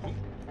go.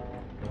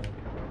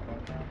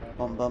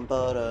 Bum bum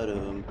ba da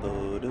dum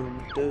ba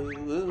dum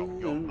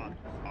dum.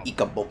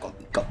 Ika bokum,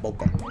 ika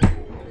bokum.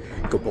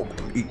 Ika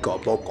bokum, ika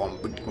bokum.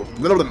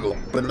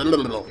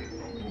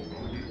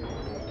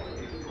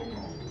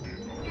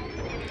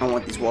 I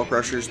want these wall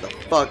crushers the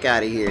fuck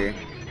out of here.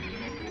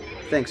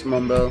 Thanks,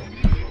 Mumbo.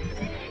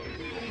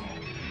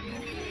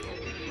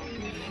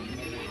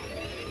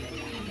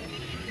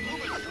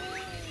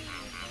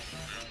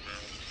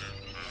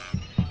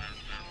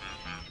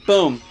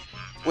 Boom.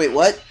 Wait,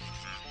 what?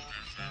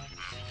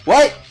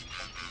 What?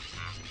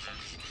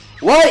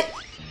 What?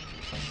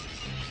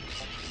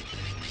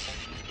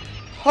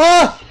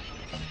 Huh?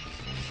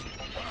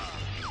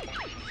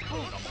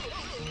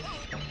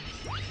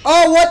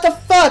 Oh, what the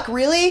fuck?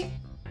 Really?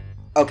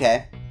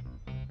 Okay.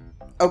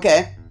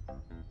 Okay.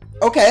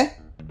 Okay.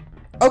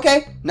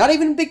 Okay. Not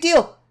even a big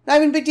deal. Not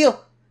even a big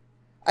deal.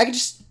 I can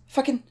just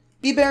fucking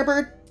be Bear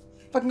Bird.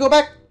 Fucking go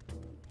back.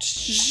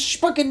 Just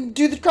fucking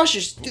do the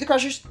crushers. Do the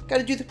crushers.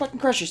 Gotta do the fucking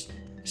crushers.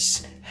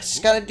 Just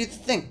gotta do the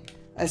thing.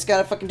 I just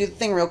gotta fucking do the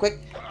thing real quick.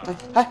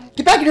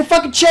 Get back in your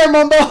fucking chair,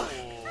 Mumbo!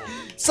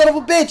 Son of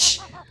a bitch!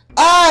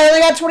 Ah, I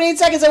only got 28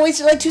 seconds. I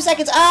wasted like 2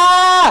 seconds.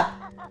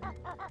 Ah!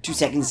 2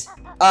 seconds.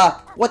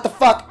 What the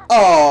fuck?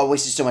 Oh, I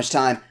wasted so much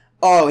time.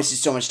 Oh, I wasted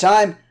so much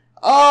time.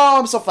 Oh,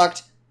 I'm so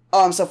fucked.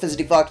 Oh, I'm so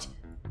physically fucked.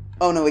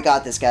 Oh no, we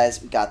got this,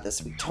 guys. We got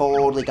this. We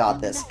totally got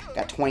this.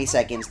 Got 20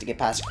 seconds to get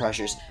past the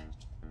crushers.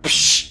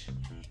 Psh!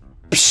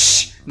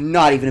 Psh!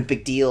 Not even a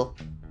big deal.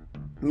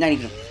 Not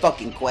even a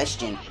fucking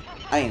question.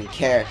 I don't even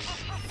care.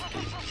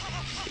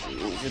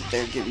 Over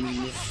there, get me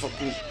your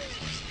fucking...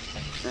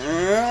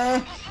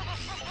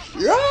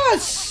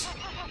 Yes!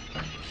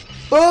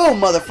 Boom,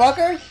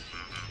 motherfucker!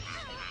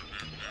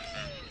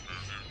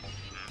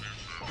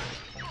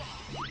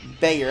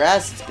 Bet your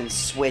ass it's been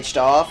switched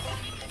off.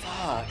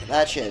 Fuck,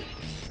 that shit.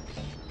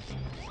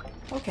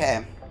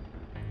 Okay.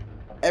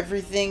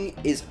 Everything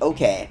is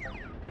okay.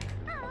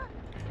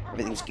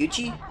 Everything's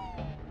Gucci. I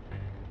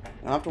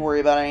don't have to worry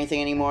about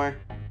anything anymore.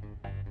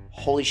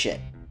 Holy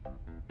shit.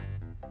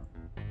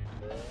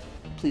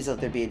 Please let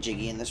there be a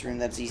Jiggy in this room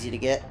that's easy to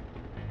get.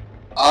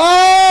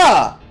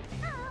 Ah!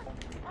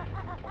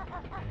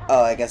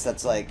 Oh, I guess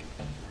that's like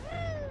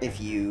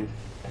if you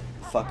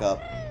fuck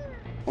up.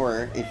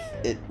 Or if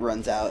it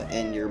runs out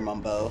and you're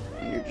Mumbo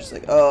and you're just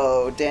like,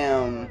 oh,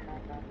 damn.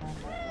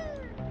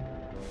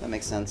 That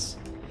makes sense.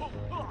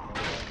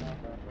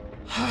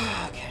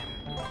 Okay.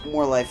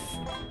 More life.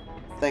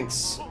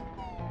 Thanks.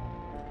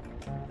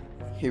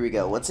 Here we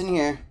go. What's in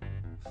here?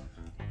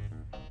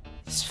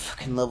 This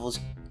fucking level's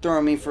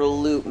throwing me for a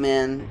loop,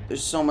 man.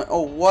 There's so much.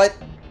 Oh, what?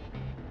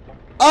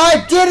 Oh,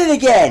 I did it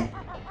again!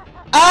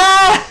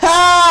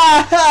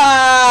 Ah!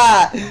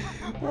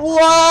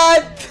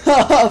 What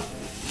the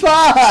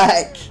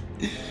fuck?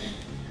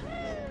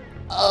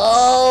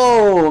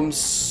 Oh, I'm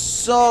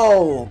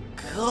so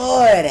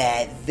good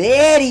at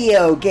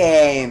video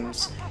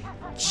games.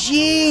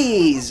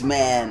 Jeez,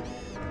 man.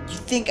 You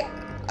think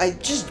I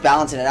just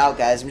balancing it out,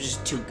 guys? I'm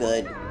just too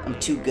good. I'm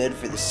too good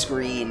for the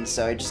screen,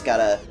 so I just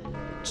gotta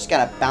Just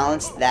gotta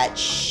balance that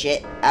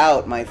shit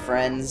out, my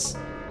friends.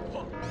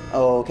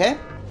 Okay.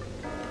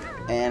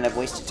 And I've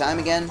wasted time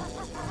again.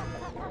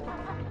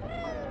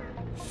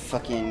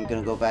 Fucking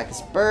gonna go back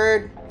as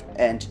bird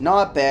and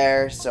not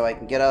bear so I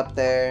can get up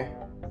there.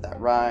 That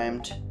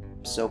rhymed.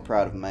 I'm so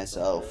proud of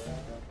myself.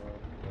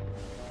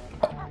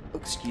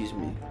 Excuse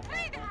me.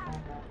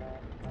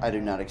 I do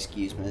not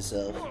excuse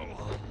myself.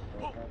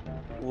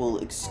 Well,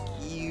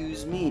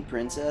 excuse me,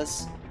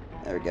 princess.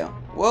 There we go.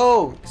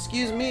 Whoa!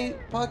 Excuse me,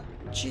 puck,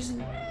 cheese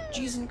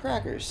and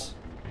crackers.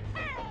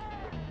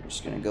 I'm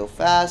just gonna go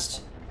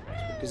fast.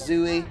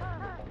 Kazooie.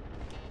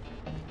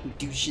 We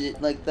do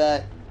shit like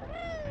that.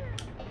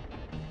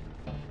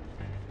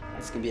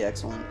 It's gonna be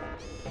excellent.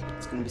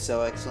 It's gonna be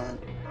so excellent.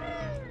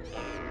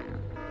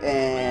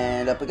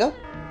 And up we go.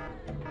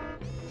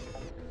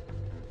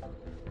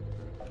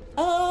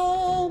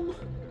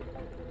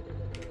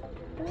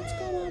 What's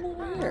going on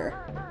over here?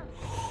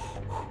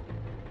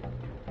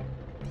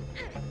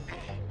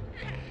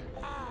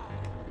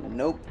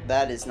 Nope,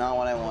 that is not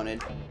what I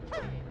wanted.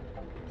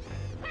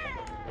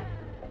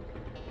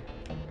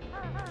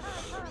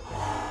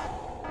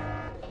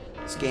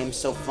 This game's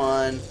so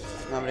fun.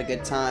 I'm having a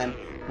good time.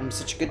 I'm having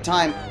such a good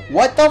time.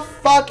 What the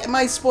fuck am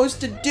I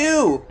supposed to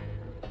do?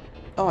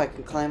 Oh, I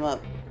can climb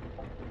up.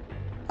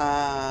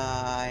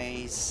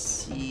 I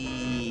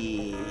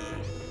see.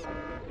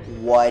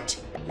 What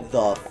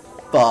the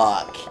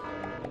fuck?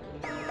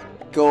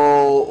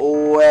 Go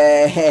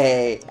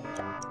away.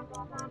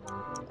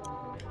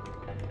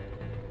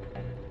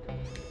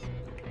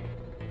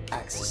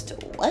 Access to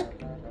what?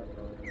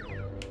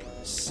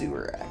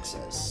 Sewer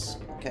access.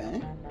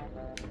 Okay.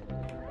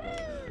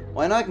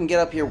 Well, I know I can get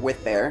up here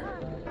with Bear.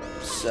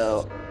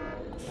 So,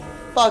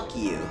 fuck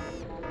you.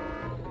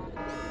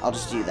 I'll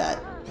just do that.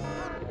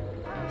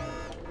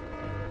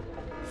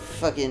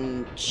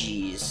 Fucking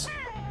jeez.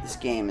 This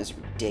game is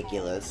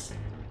ridiculous.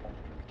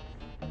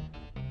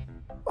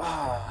 Oh,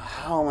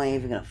 how am I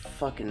even gonna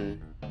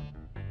fucking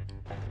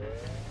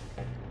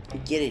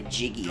get it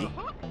jiggy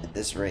at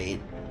this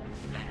rate?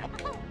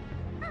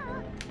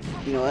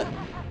 You know what?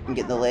 I'm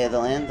getting the lay of the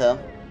land, though.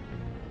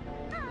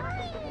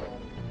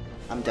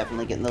 I'm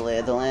definitely getting the lay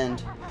of the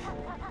land.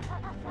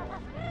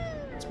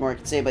 There's more I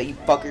can say about you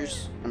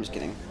fuckers. I'm just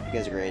kidding. You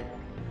guys are great.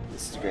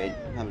 This is great.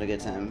 I'm having a good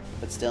time.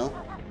 But still,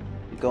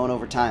 I'm going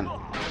over time.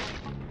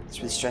 It's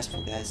really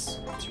stressful, guys.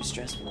 It's really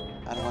stressful.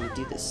 I don't want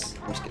to do this.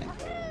 I'm just kidding.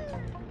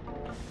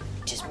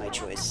 Tis my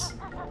choice.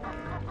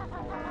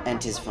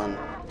 And tis fun.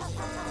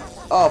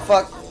 Oh,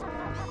 fuck.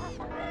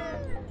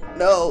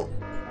 No.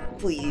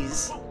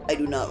 Please. I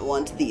do not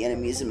want the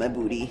enemies in my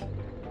booty.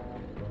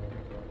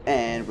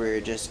 And we're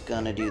just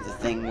gonna do the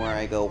thing where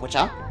I go, watch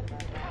out.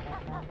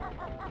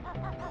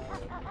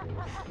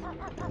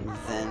 And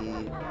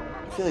then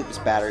I feel like there's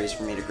batteries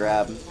for me to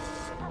grab.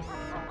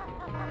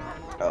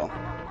 Oh.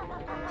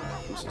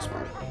 I'm so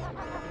smart.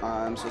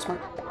 I'm so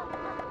smart.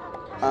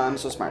 I'm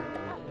so smart.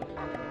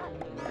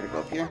 I'm gonna go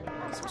up here,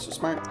 because I'm so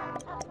smart.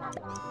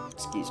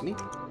 Excuse me.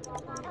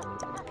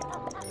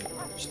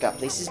 Just got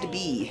places to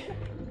be.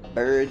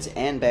 Birds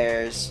and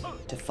bears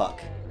to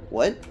fuck.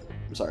 What?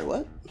 I'm sorry,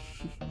 what?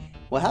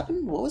 What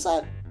happened? What was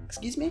that?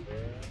 Excuse me?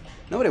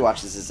 Nobody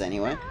watches this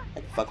anyway. I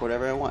can fuck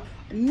whatever I want.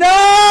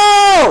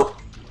 No!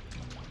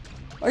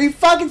 Are you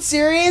fucking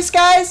serious,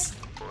 guys?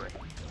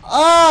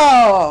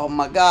 Oh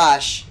my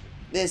gosh.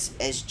 This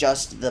is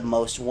just the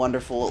most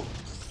wonderful...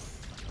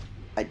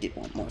 I did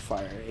want more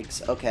fire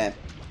eggs. Okay.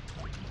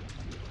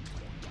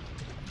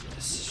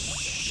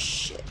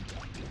 Shit.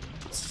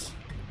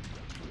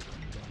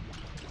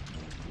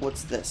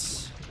 What's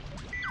this?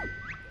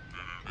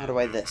 How do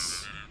I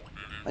this?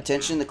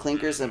 Attention, the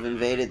clinkers have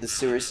invaded the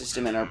sewer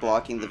system and are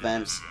blocking the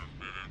vents.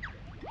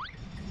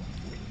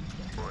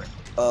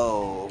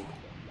 Oh.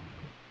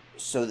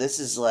 So this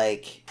is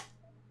like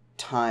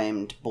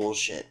timed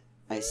bullshit.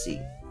 I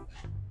see.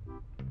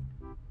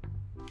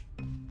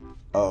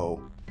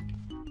 Oh.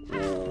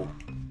 Oh.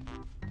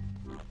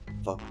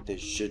 Fuck this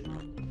shit.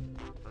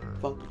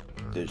 Fuck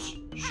this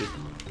shit.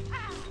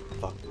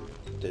 Fuck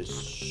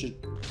this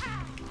shit.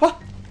 Ah!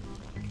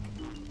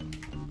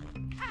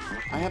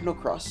 I have no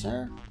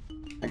crosshair?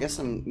 I guess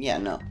I'm... Yeah,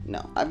 no.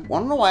 I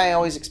don't know why I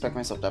always expect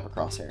myself to have a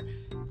crosshair.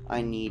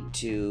 I need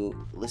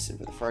to listen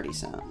for the farty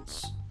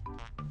sounds.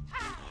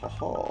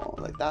 Oh,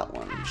 like that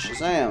one.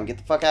 Shazam! Get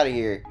the fuck out of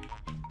here.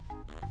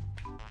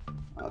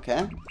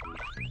 Okay.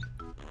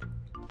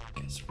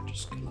 Guess we're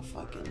just gonna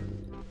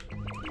fucking...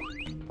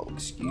 Oh,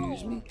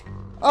 excuse me?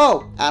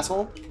 Oh!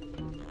 Asshole!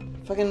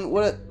 Fucking,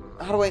 what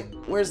a... How do I...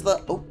 Where's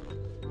the... Oh.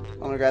 I'm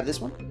gonna grab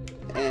this one.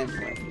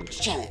 And...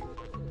 Jam it!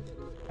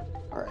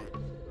 Alright.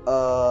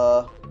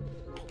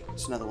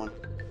 There's another one.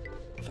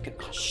 Fucking...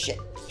 Oh, shit.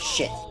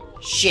 Shit.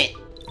 Shit!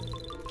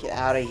 Get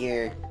out of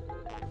here.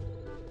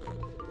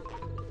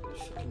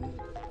 Fucking...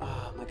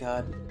 Oh my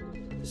god.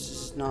 This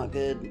is not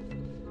good.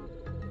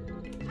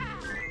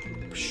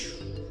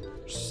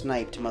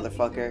 Sniped,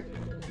 motherfucker.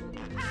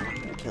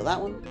 Gonna kill that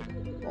one.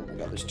 Oh my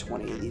god, there's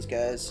 20 of these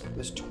guys.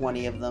 There's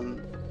 20 of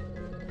them.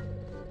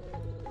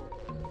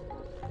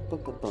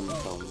 Fuck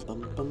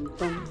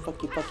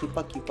you, fuck you,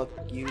 fuck you, fuck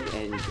you,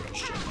 and your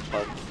shit.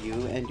 Fuck you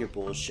and your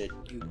bullshit,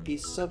 you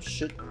piece of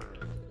shit.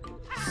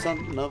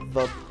 Son of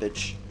a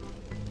bitch.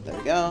 There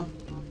we go.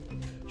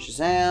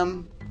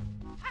 Shazam.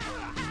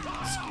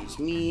 Excuse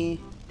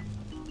me.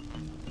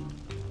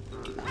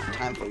 Do not have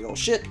time for your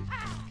shit.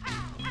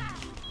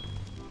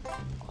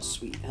 Oh,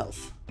 sweet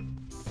health.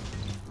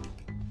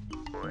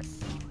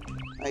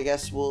 I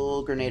guess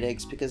we'll grenade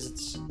eggs because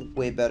it's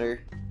way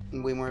better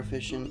and way more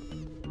efficient.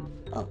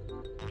 Oh.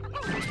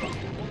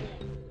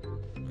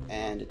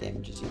 And it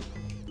damages you.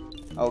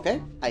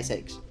 Okay, ice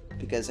eggs.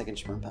 Because I can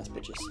just run past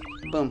bitches.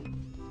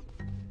 Boom.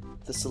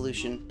 The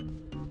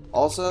solution.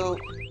 Also,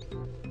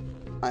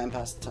 I am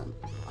past the time.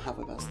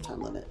 Halfway past the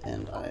time limit,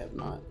 and I have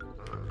not.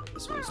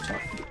 This one's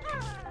tough.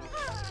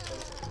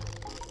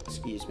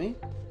 Excuse me.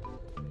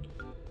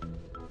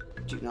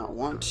 Do not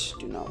want,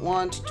 do not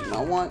want, do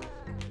not want.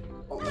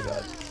 Oh my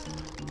god.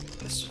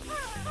 This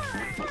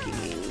fucking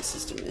aiming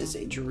system is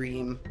a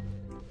dream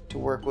to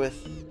work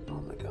with.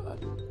 Oh my god.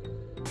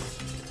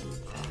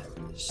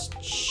 That is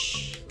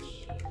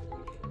cheeky.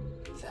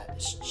 That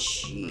is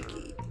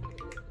cheeky.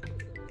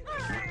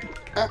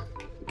 Ah,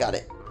 got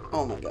it.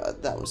 Oh my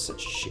god, that was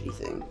such a shitty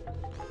thing.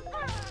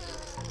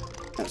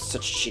 That was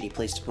such a shitty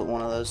place to put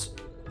one of those.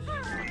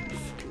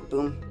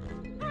 Boom.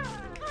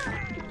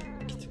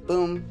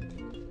 Boom.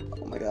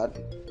 Oh my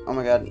god. Oh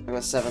my god, I've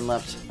got 7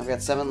 left. I've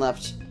got 7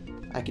 left.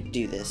 I could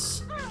do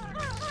this.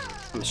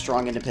 I'm a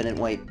strong, independent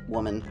white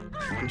woman.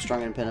 I'm a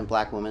strong, independent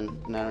black woman,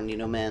 and I don't need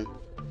no man.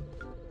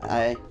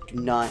 I do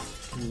not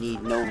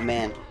need no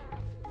man.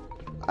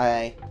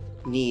 I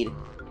need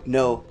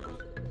no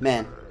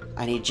man.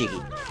 I need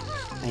Jiggy.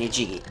 I need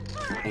Jiggy.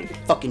 I need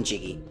fucking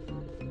Jiggy.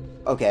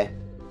 Okay.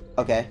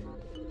 Okay.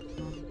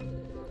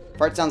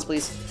 Fart sounds,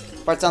 please.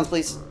 Fart sounds,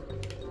 please.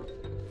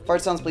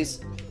 Fart sounds,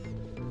 please.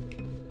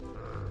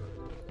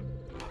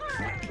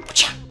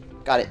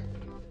 Got it.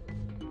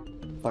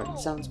 Fart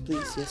sounds,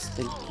 please. Yes,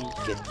 thank you.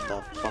 Get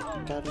the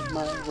fuck out of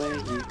my way,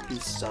 you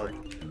piece of...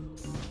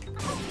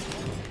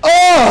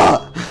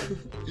 Oh!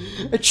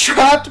 I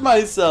trapped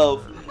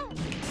myself!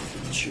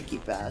 Tricky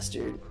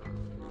bastard.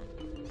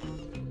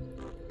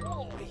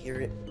 I hear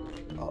it.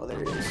 Oh,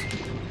 there it is.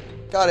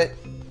 Got it.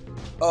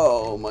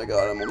 Oh my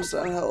god, I'm almost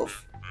out of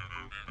health.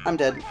 I'm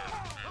dead.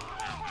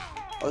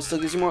 Oh, it still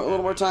gives you a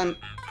little more time.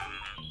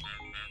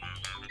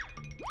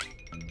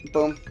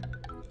 Boom.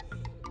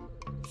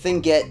 Thing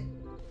get.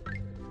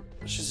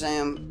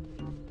 Shazam.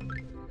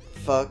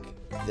 Fuck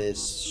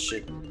this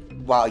shit.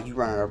 Wow, you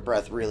run out of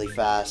breath really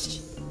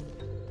fast.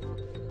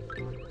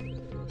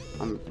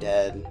 I'm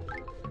dead.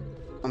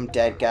 I'm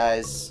dead,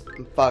 guys.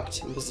 I'm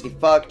fucked. I'm busy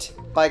fucked.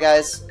 Bye,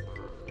 guys.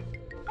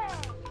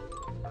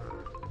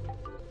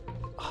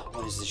 Oh,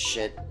 what is this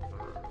shit?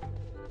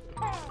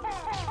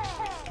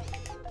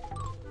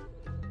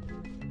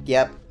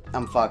 Yep,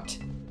 I'm fucked.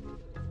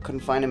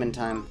 Couldn't find him in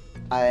time.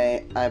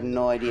 I have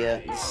no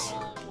idea. This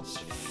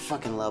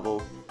fucking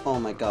level. Oh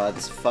my god,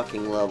 this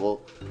fucking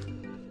level.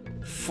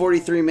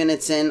 43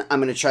 minutes in. I'm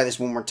gonna try this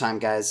one more time,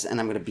 guys, and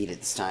I'm gonna beat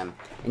it this time.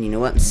 And you know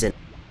what? I'm sitting.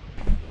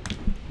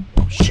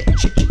 Oh, shit.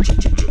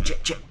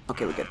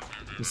 Okay, we're good.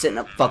 I'm sitting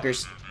up,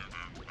 fuckers.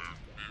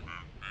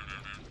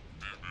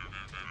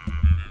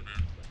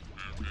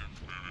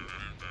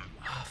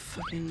 Oh,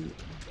 fucking...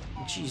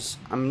 Jeez.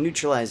 I'm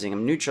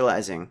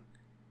neutralizing.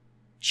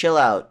 Chill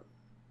out.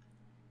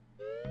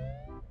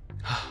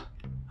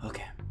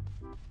 Okay.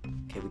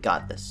 Okay, we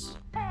got this.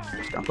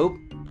 Just gonna poop.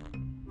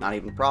 Not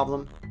even a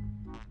problem.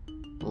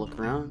 Look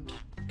around.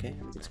 Okay,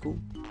 everything's cool.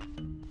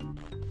 I'm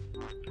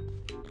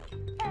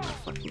gonna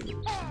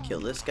fucking kill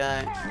this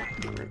guy.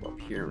 I'm gonna go up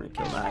here, I'm gonna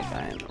kill that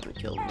guy, and I'm gonna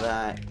kill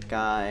that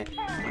guy.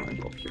 I'm gonna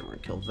go up here, I'm gonna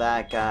kill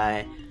that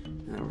guy.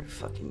 And then we're gonna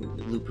fucking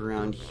loop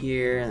around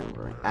here, and then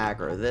we're gonna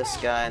aggro this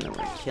guy, and then we're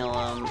gonna kill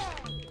him.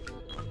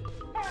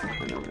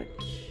 And then we're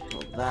gonna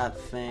kill that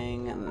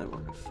thing, and then we're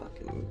gonna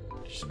fucking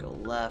just go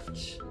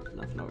left.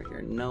 Nothing over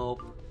here,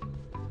 nope.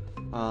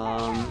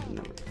 And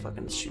then we're gonna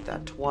fucking shoot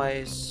that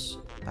twice.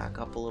 Back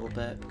up a little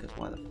bit, because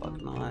why the fuck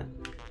not?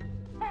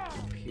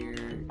 Up here,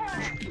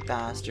 tricky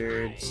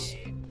bastards.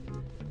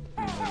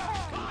 And then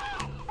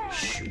we're gonna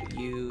shoot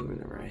you, and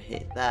then we're gonna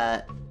hit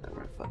that. Then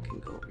we're gonna fucking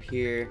go over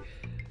here.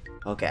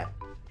 Okay,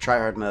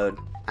 tryhard mode,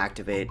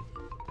 activate.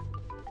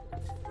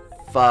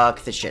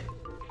 Fuck this shit.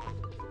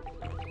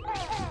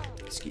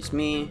 Excuse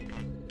me.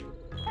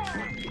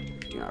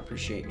 Do not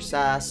appreciate your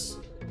sass.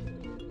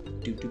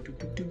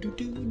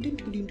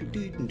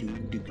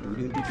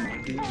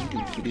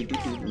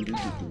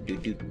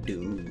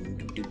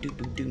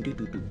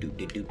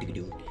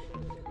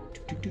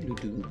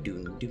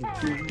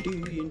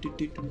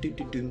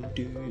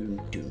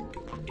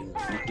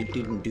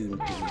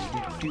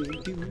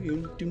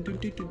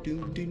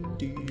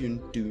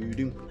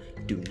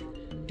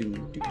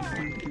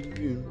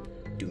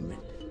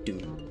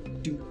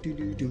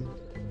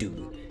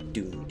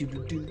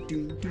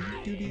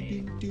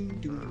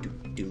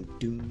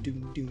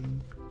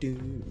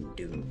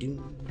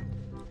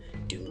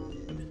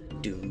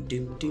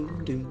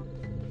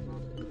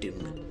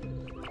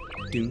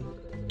 Doom,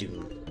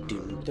 doom,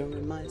 doom.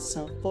 Throwing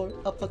myself for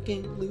a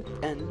fucking loop,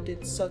 and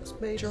it sucks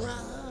major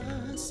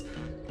ass.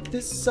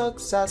 This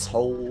sucks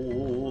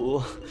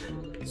asshole.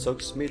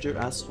 Sucks major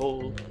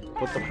asshole.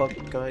 What the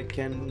fuck? I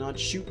cannot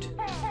shoot.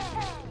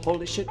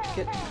 Holy shit,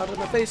 get out of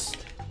my face.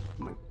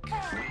 Oh my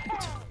god.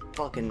 It's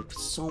fucking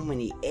so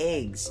many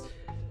eggs.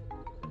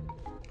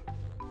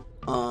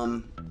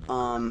 I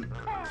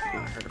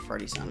heard a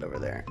farty sound over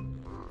there.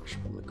 I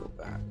should probably go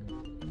back.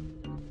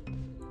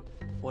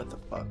 What the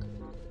fuck?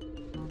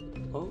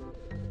 Oh,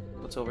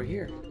 what's over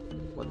here?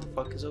 What the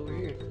fuck is over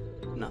here?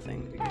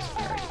 Nothing, because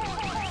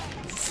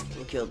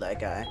I killed that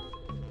guy.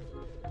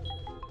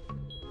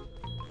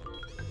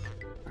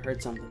 I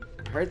heard something.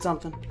 I heard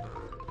something.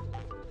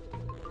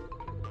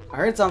 I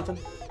heard something.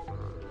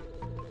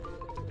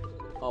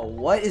 Oh,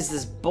 what is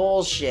this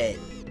bullshit?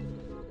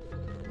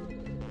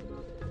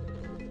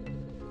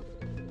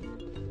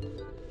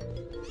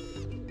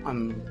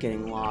 I'm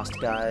getting lost,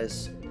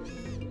 guys.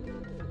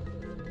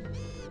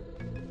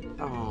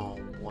 Oh,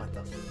 what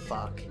the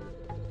fuck?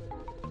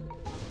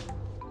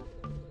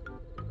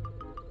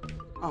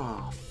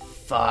 Oh,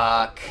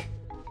 fuck.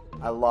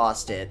 I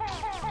lost it.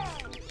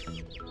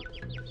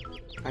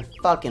 I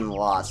fucking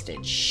lost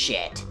it.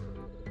 Shit.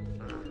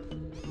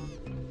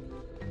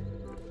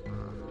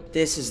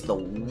 This is the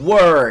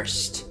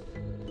worst.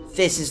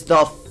 This is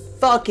the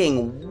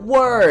fucking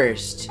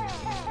worst.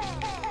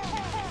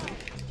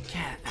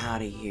 Get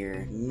out of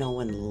here. No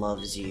one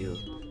loves you.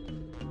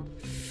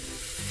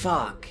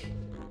 Fuck.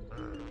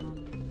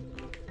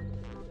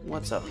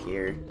 What's up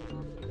here?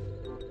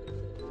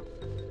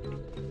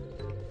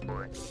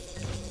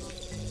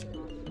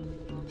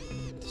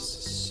 This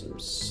is some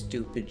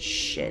stupid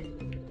shit.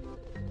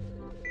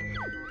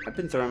 I've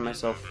been throwing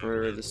myself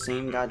for the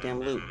same goddamn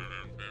loop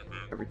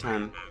every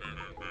time.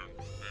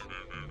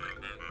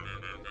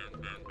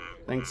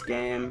 Thanks,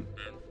 game.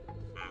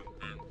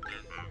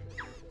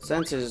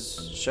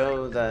 Sensors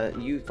show that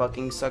you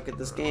fucking suck at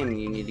this game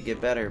and you need to get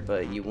better,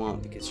 but you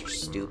won't because you're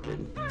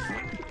stupid.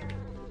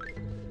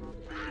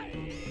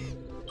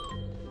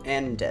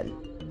 And dead.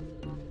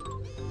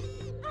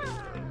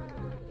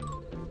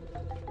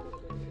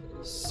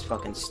 This is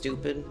fucking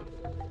stupid.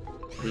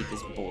 I hate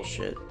this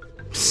bullshit.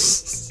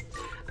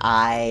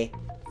 I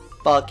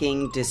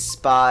fucking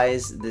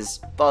despise this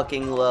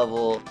fucking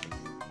level.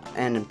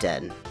 And I'm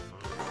dead.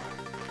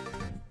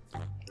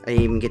 I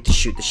didn't even get to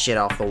shoot the shit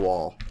off the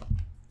wall.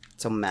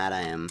 That's how mad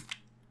I am.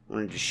 I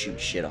wanted to shoot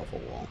shit off a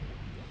wall.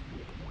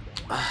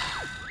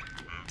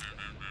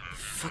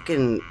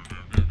 Fucking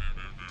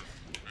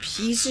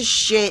piece of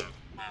shit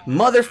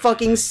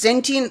motherfucking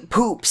sentient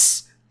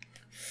poops.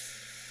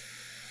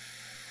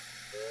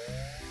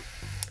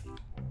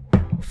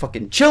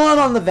 Fucking chilling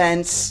on the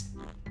vents.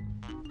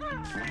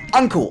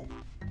 Uncool.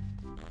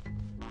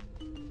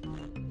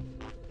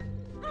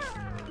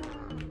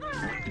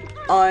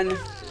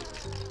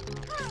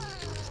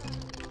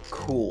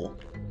 Cool.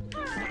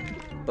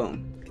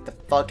 Boom. Get the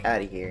fuck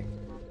out of here.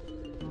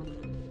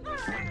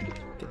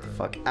 Get the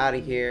fuck out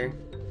of here.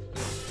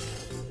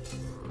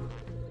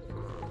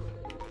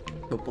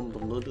 I feel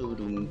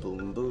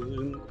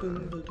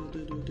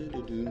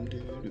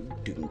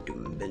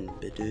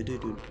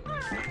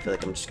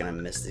like I'm just gonna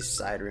miss these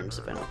side rooms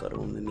if I don't go to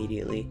them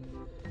immediately.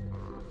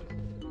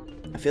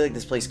 I feel like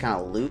this place kind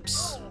of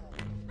loops.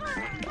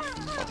 Get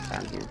the fuck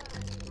out of here.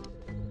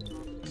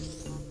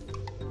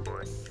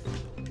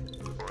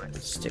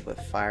 Stick with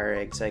fire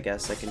eggs, I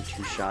guess. I can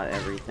two-shot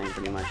everything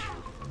pretty much.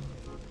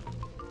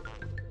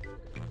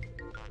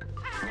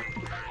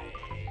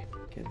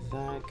 Get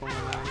that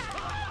guy.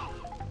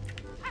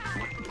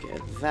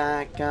 Get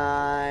that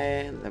guy.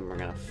 And then we're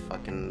gonna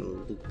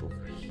fucking loop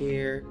over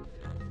here.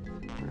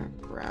 We're gonna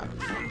grab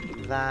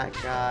that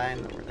guy.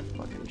 And then we're gonna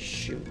fucking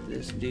shoot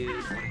this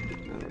dude.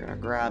 And we're gonna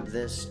grab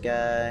this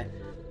guy.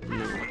 And then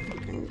we're gonna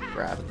fucking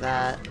grab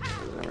that. And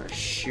then we're gonna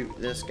shoot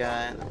this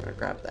guy. And then we're gonna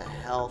grab the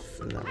health.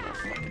 And then we're gonna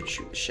fucking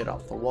shoot the shit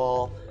off the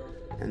wall.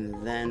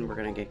 And then we're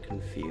gonna get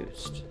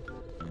confused.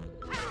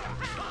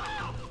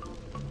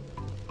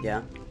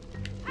 Yeah?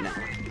 No.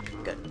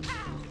 Good.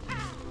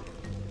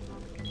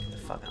 Get the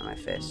fuck out of my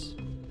face.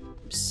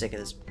 I'm sick of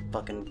this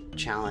fucking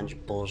challenge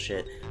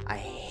bullshit. I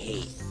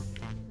hate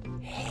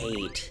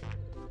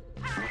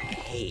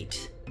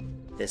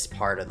this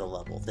part of the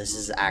level. This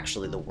is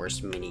actually the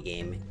worst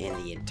minigame in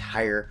the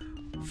entire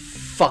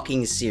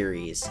fucking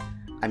series.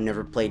 I've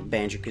never played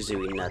Banjo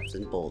Tooie nuts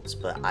and bolts,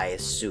 but I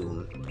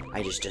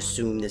just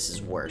assume this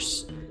is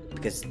worse.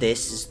 Because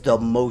this is the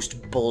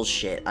most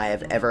bullshit I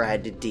have ever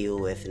had to deal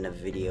with in a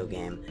video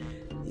game.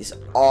 These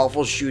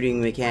awful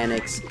shooting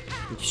mechanics.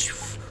 This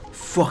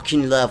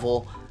fucking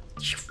level.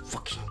 You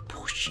fucking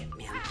bullshit,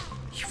 man.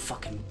 You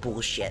fucking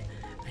bullshit.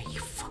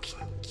 You fucking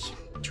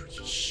can't do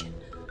this shit.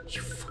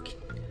 You fucking...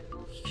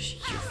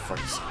 You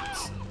fucking...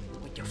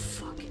 What the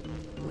fuck?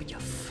 What the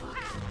fuck?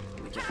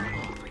 What the...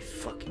 Oh my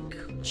fucking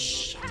god.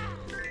 Shit.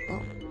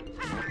 Oh.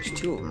 There's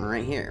two of them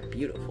right here.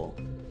 Beautiful.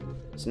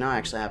 So now I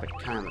actually have a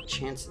kind of a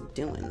chance of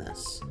doing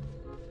this.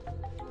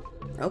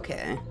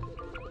 Okay.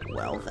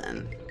 Well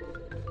then.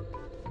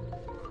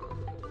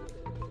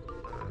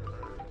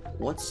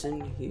 What's in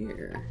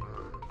here?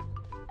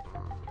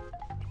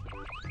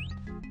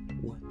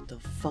 What the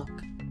fuck?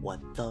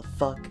 What the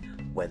fuck?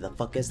 Where the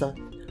fuck is the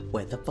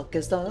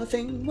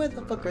thing? Where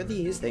the fuck are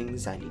these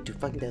things? I need to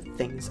find the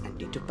things. I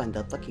need to find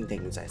the fucking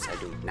things. Yes, I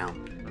do now.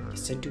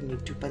 Yes, I do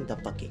need to find the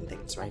fucking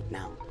things right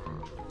now.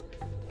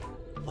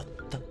 What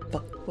the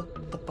fuck? What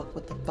the fuck?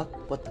 What the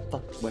fuck? What the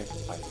fuck? Where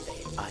are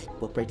they? I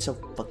will break so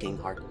fucking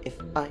hard if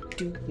I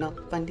do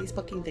not find these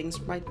fucking things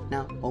right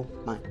now. Oh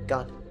my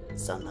god.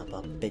 Son of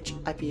a bitch.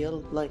 I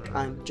feel like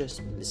I'm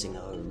just missing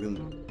a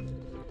room.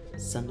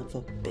 Son of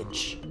a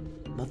bitch.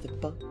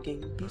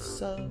 Motherfucking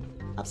piece of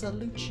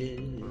absolute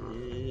shit.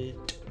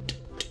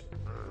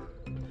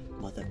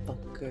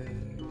 Motherfucker.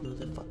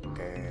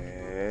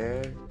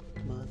 Motherfucker.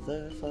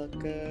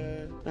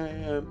 Motherfucker.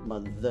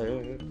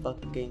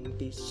 Motherfucking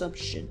piece of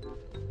shit.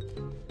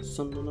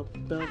 Son of a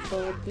bitch.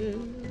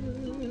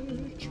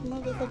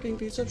 Motherfucking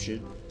piece of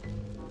shit.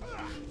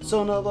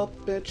 Son of a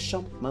bitch,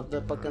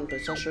 motherfucking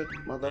piece of shit,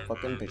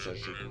 motherfucking piece of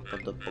shit,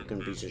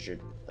 motherfucking piece of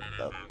shit,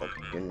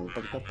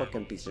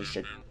 motherfucking piece of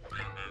shit.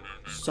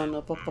 Son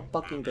of a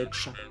fucking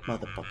bitch,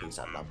 motherfucking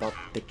son of a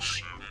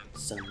bitch.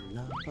 Son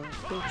of a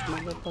bitch,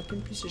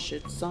 motherfucking piece of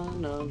shit,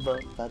 son of a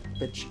fat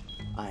bitch.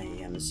 I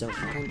am so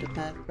kind of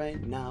mad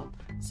right now,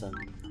 son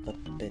of a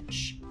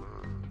bitch.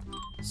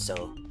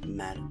 So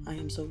mad, I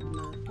am so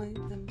mad, I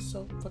am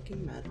so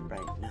fucking mad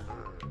right now.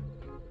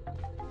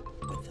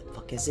 Where the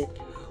fuck is it?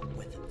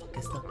 Where the fuck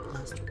is the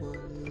last one?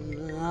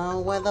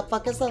 Oh, where the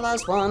fuck is the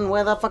last one?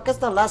 Where the fuck is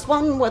the last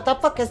one? Where the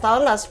fuck is the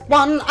last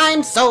one?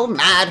 I'm so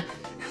mad!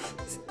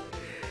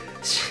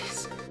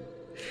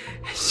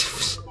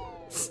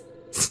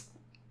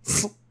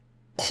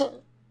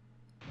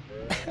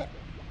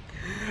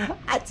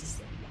 I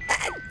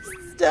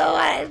still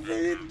want to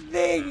do the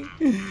thing.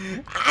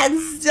 I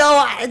still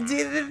want to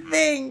do the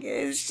thing.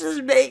 It's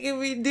just making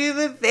me do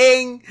the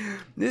thing.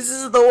 This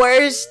is the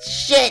worst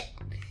shit.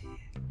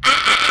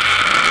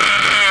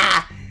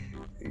 Ah!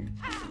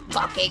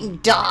 Fucking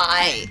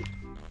die.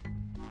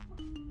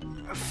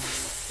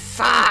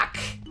 Fuck.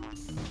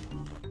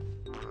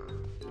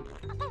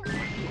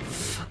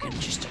 Fucking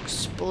just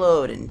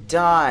explode and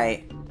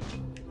die. Get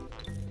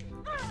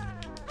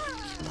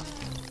the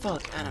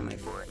fuck out of my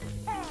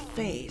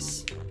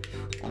face.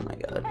 Oh my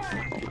god.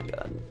 Oh my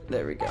god.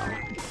 There we go.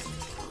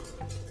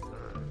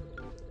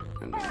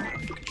 I'm gonna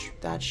shoot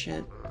that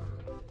shit.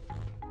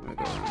 I'm gonna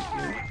go around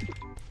here.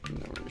 And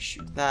then we're gonna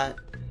shoot that.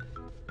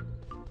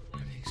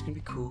 Everything's gonna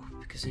be cool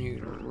because then you're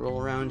gonna roll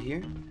around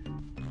here.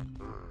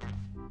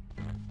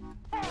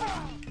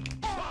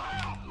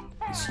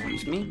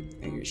 Excuse me.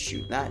 And you're gonna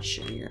shoot that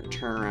shit. And you're gonna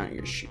turn around and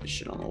you're gonna shoot the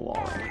shit on the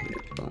wall right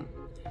here. Boom.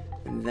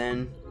 And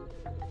then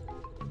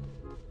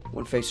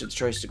when faced with the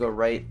choice to go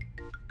right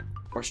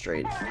or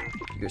straight,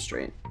 you go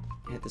straight.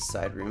 Hit the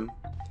side room.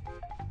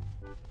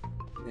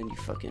 Then you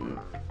fucking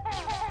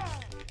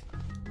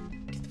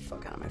get the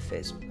fuck out of my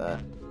face with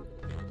that.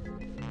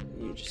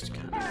 You just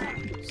kind of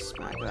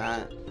smack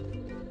that.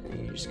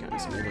 And you just kind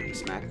of smoothly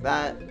smack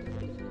that.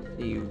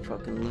 You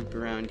fucking loop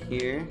around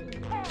here.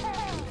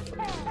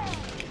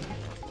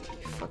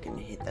 You fucking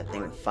hit that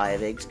thing with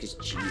 5 eggs, because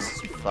Jesus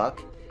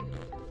fuck.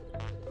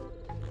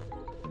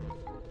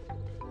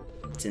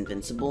 It's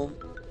invincible.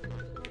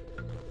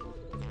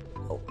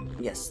 Oh,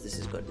 yes, this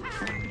is good.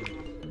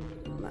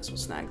 Might as well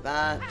snag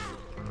that.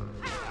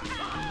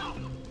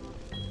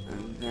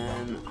 And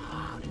then,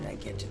 how did I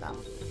get to that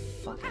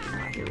fucking...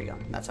 Oh, here we go.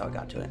 That's how I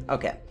got to it.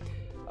 Okay.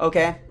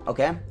 Okay.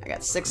 Okay. I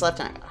got 6 left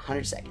and I got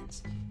 100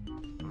 seconds.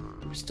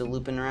 We're still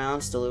looping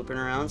around, still looping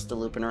around, still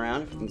looping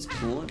around. Everything's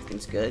cool.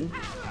 Everything's good.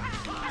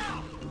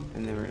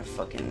 And then we're gonna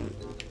fucking...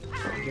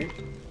 over here.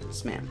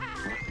 Smash.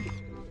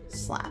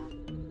 Slap.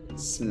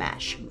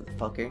 Smash,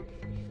 motherfucker.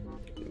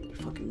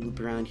 Fucking loop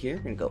around here.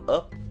 We're gonna go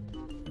up.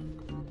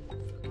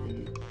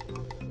 Fucking,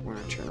 we're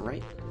gonna turn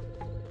right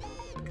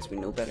because we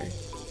know better.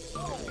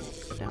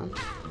 Go down.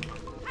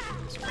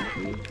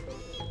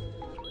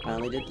 I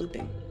only did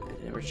looping. I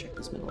never checked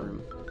this middle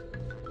room.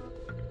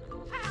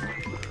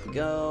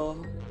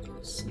 Go.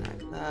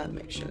 Snag that.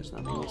 Make sure there's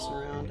nothing else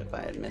around. If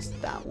I had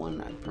missed that one,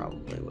 I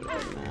probably would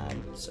have been mad.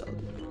 So,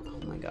 oh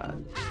my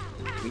god.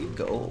 Will you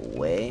go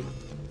away?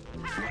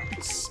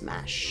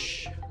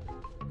 Smash.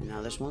 And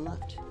now there's one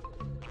left.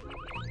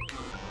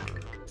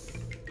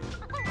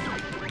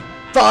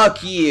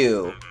 Fuck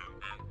you!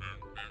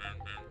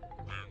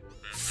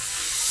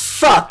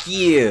 Fuck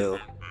you!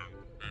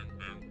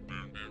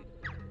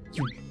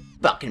 You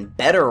fucking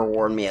better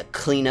award me a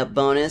cleanup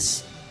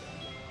bonus.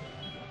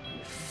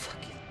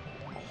 Fucking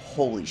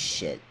holy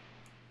shit.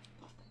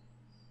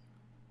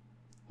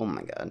 Oh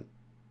my god.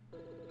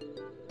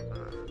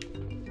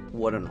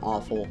 What an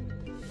awful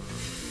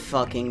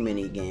fucking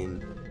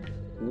minigame.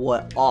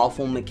 What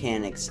awful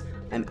mechanics.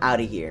 I'm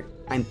out of here.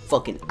 I'm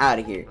fucking out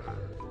of here.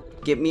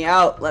 Get me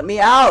out. Let me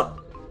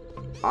out.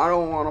 I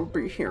don't want to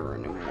be here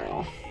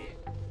anymore.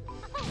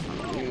 I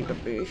don't need to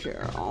be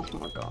here. Oh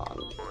my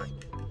god.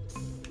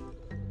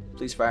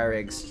 Please fire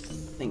eggs.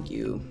 Thank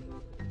you.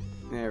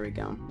 There we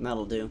go.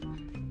 That'll do.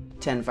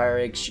 10 fire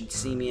eggs should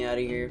see me out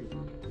of here.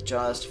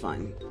 just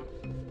fine.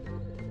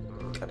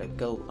 Gotta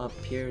go up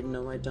here.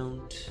 No, I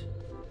don't.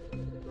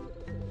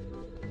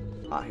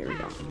 Ah, here we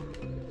go.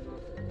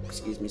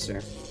 Excuse me, sir.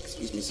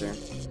 Excuse me, sir.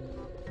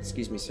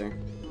 Excuse me, sir.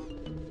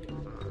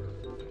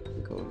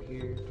 Go over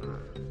here.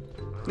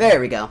 There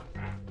we go.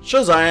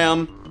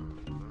 Shazam!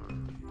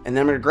 And then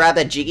I'm gonna grab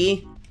that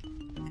Jiggy.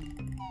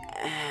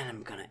 And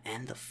I'm gonna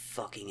end the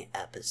fucking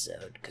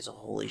episode. Because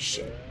holy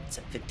shit. It's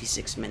a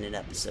 56-minute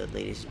episode,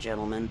 ladies and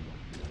gentlemen.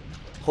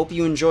 Hope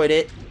you enjoyed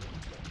it.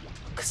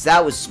 Because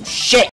that was some shit!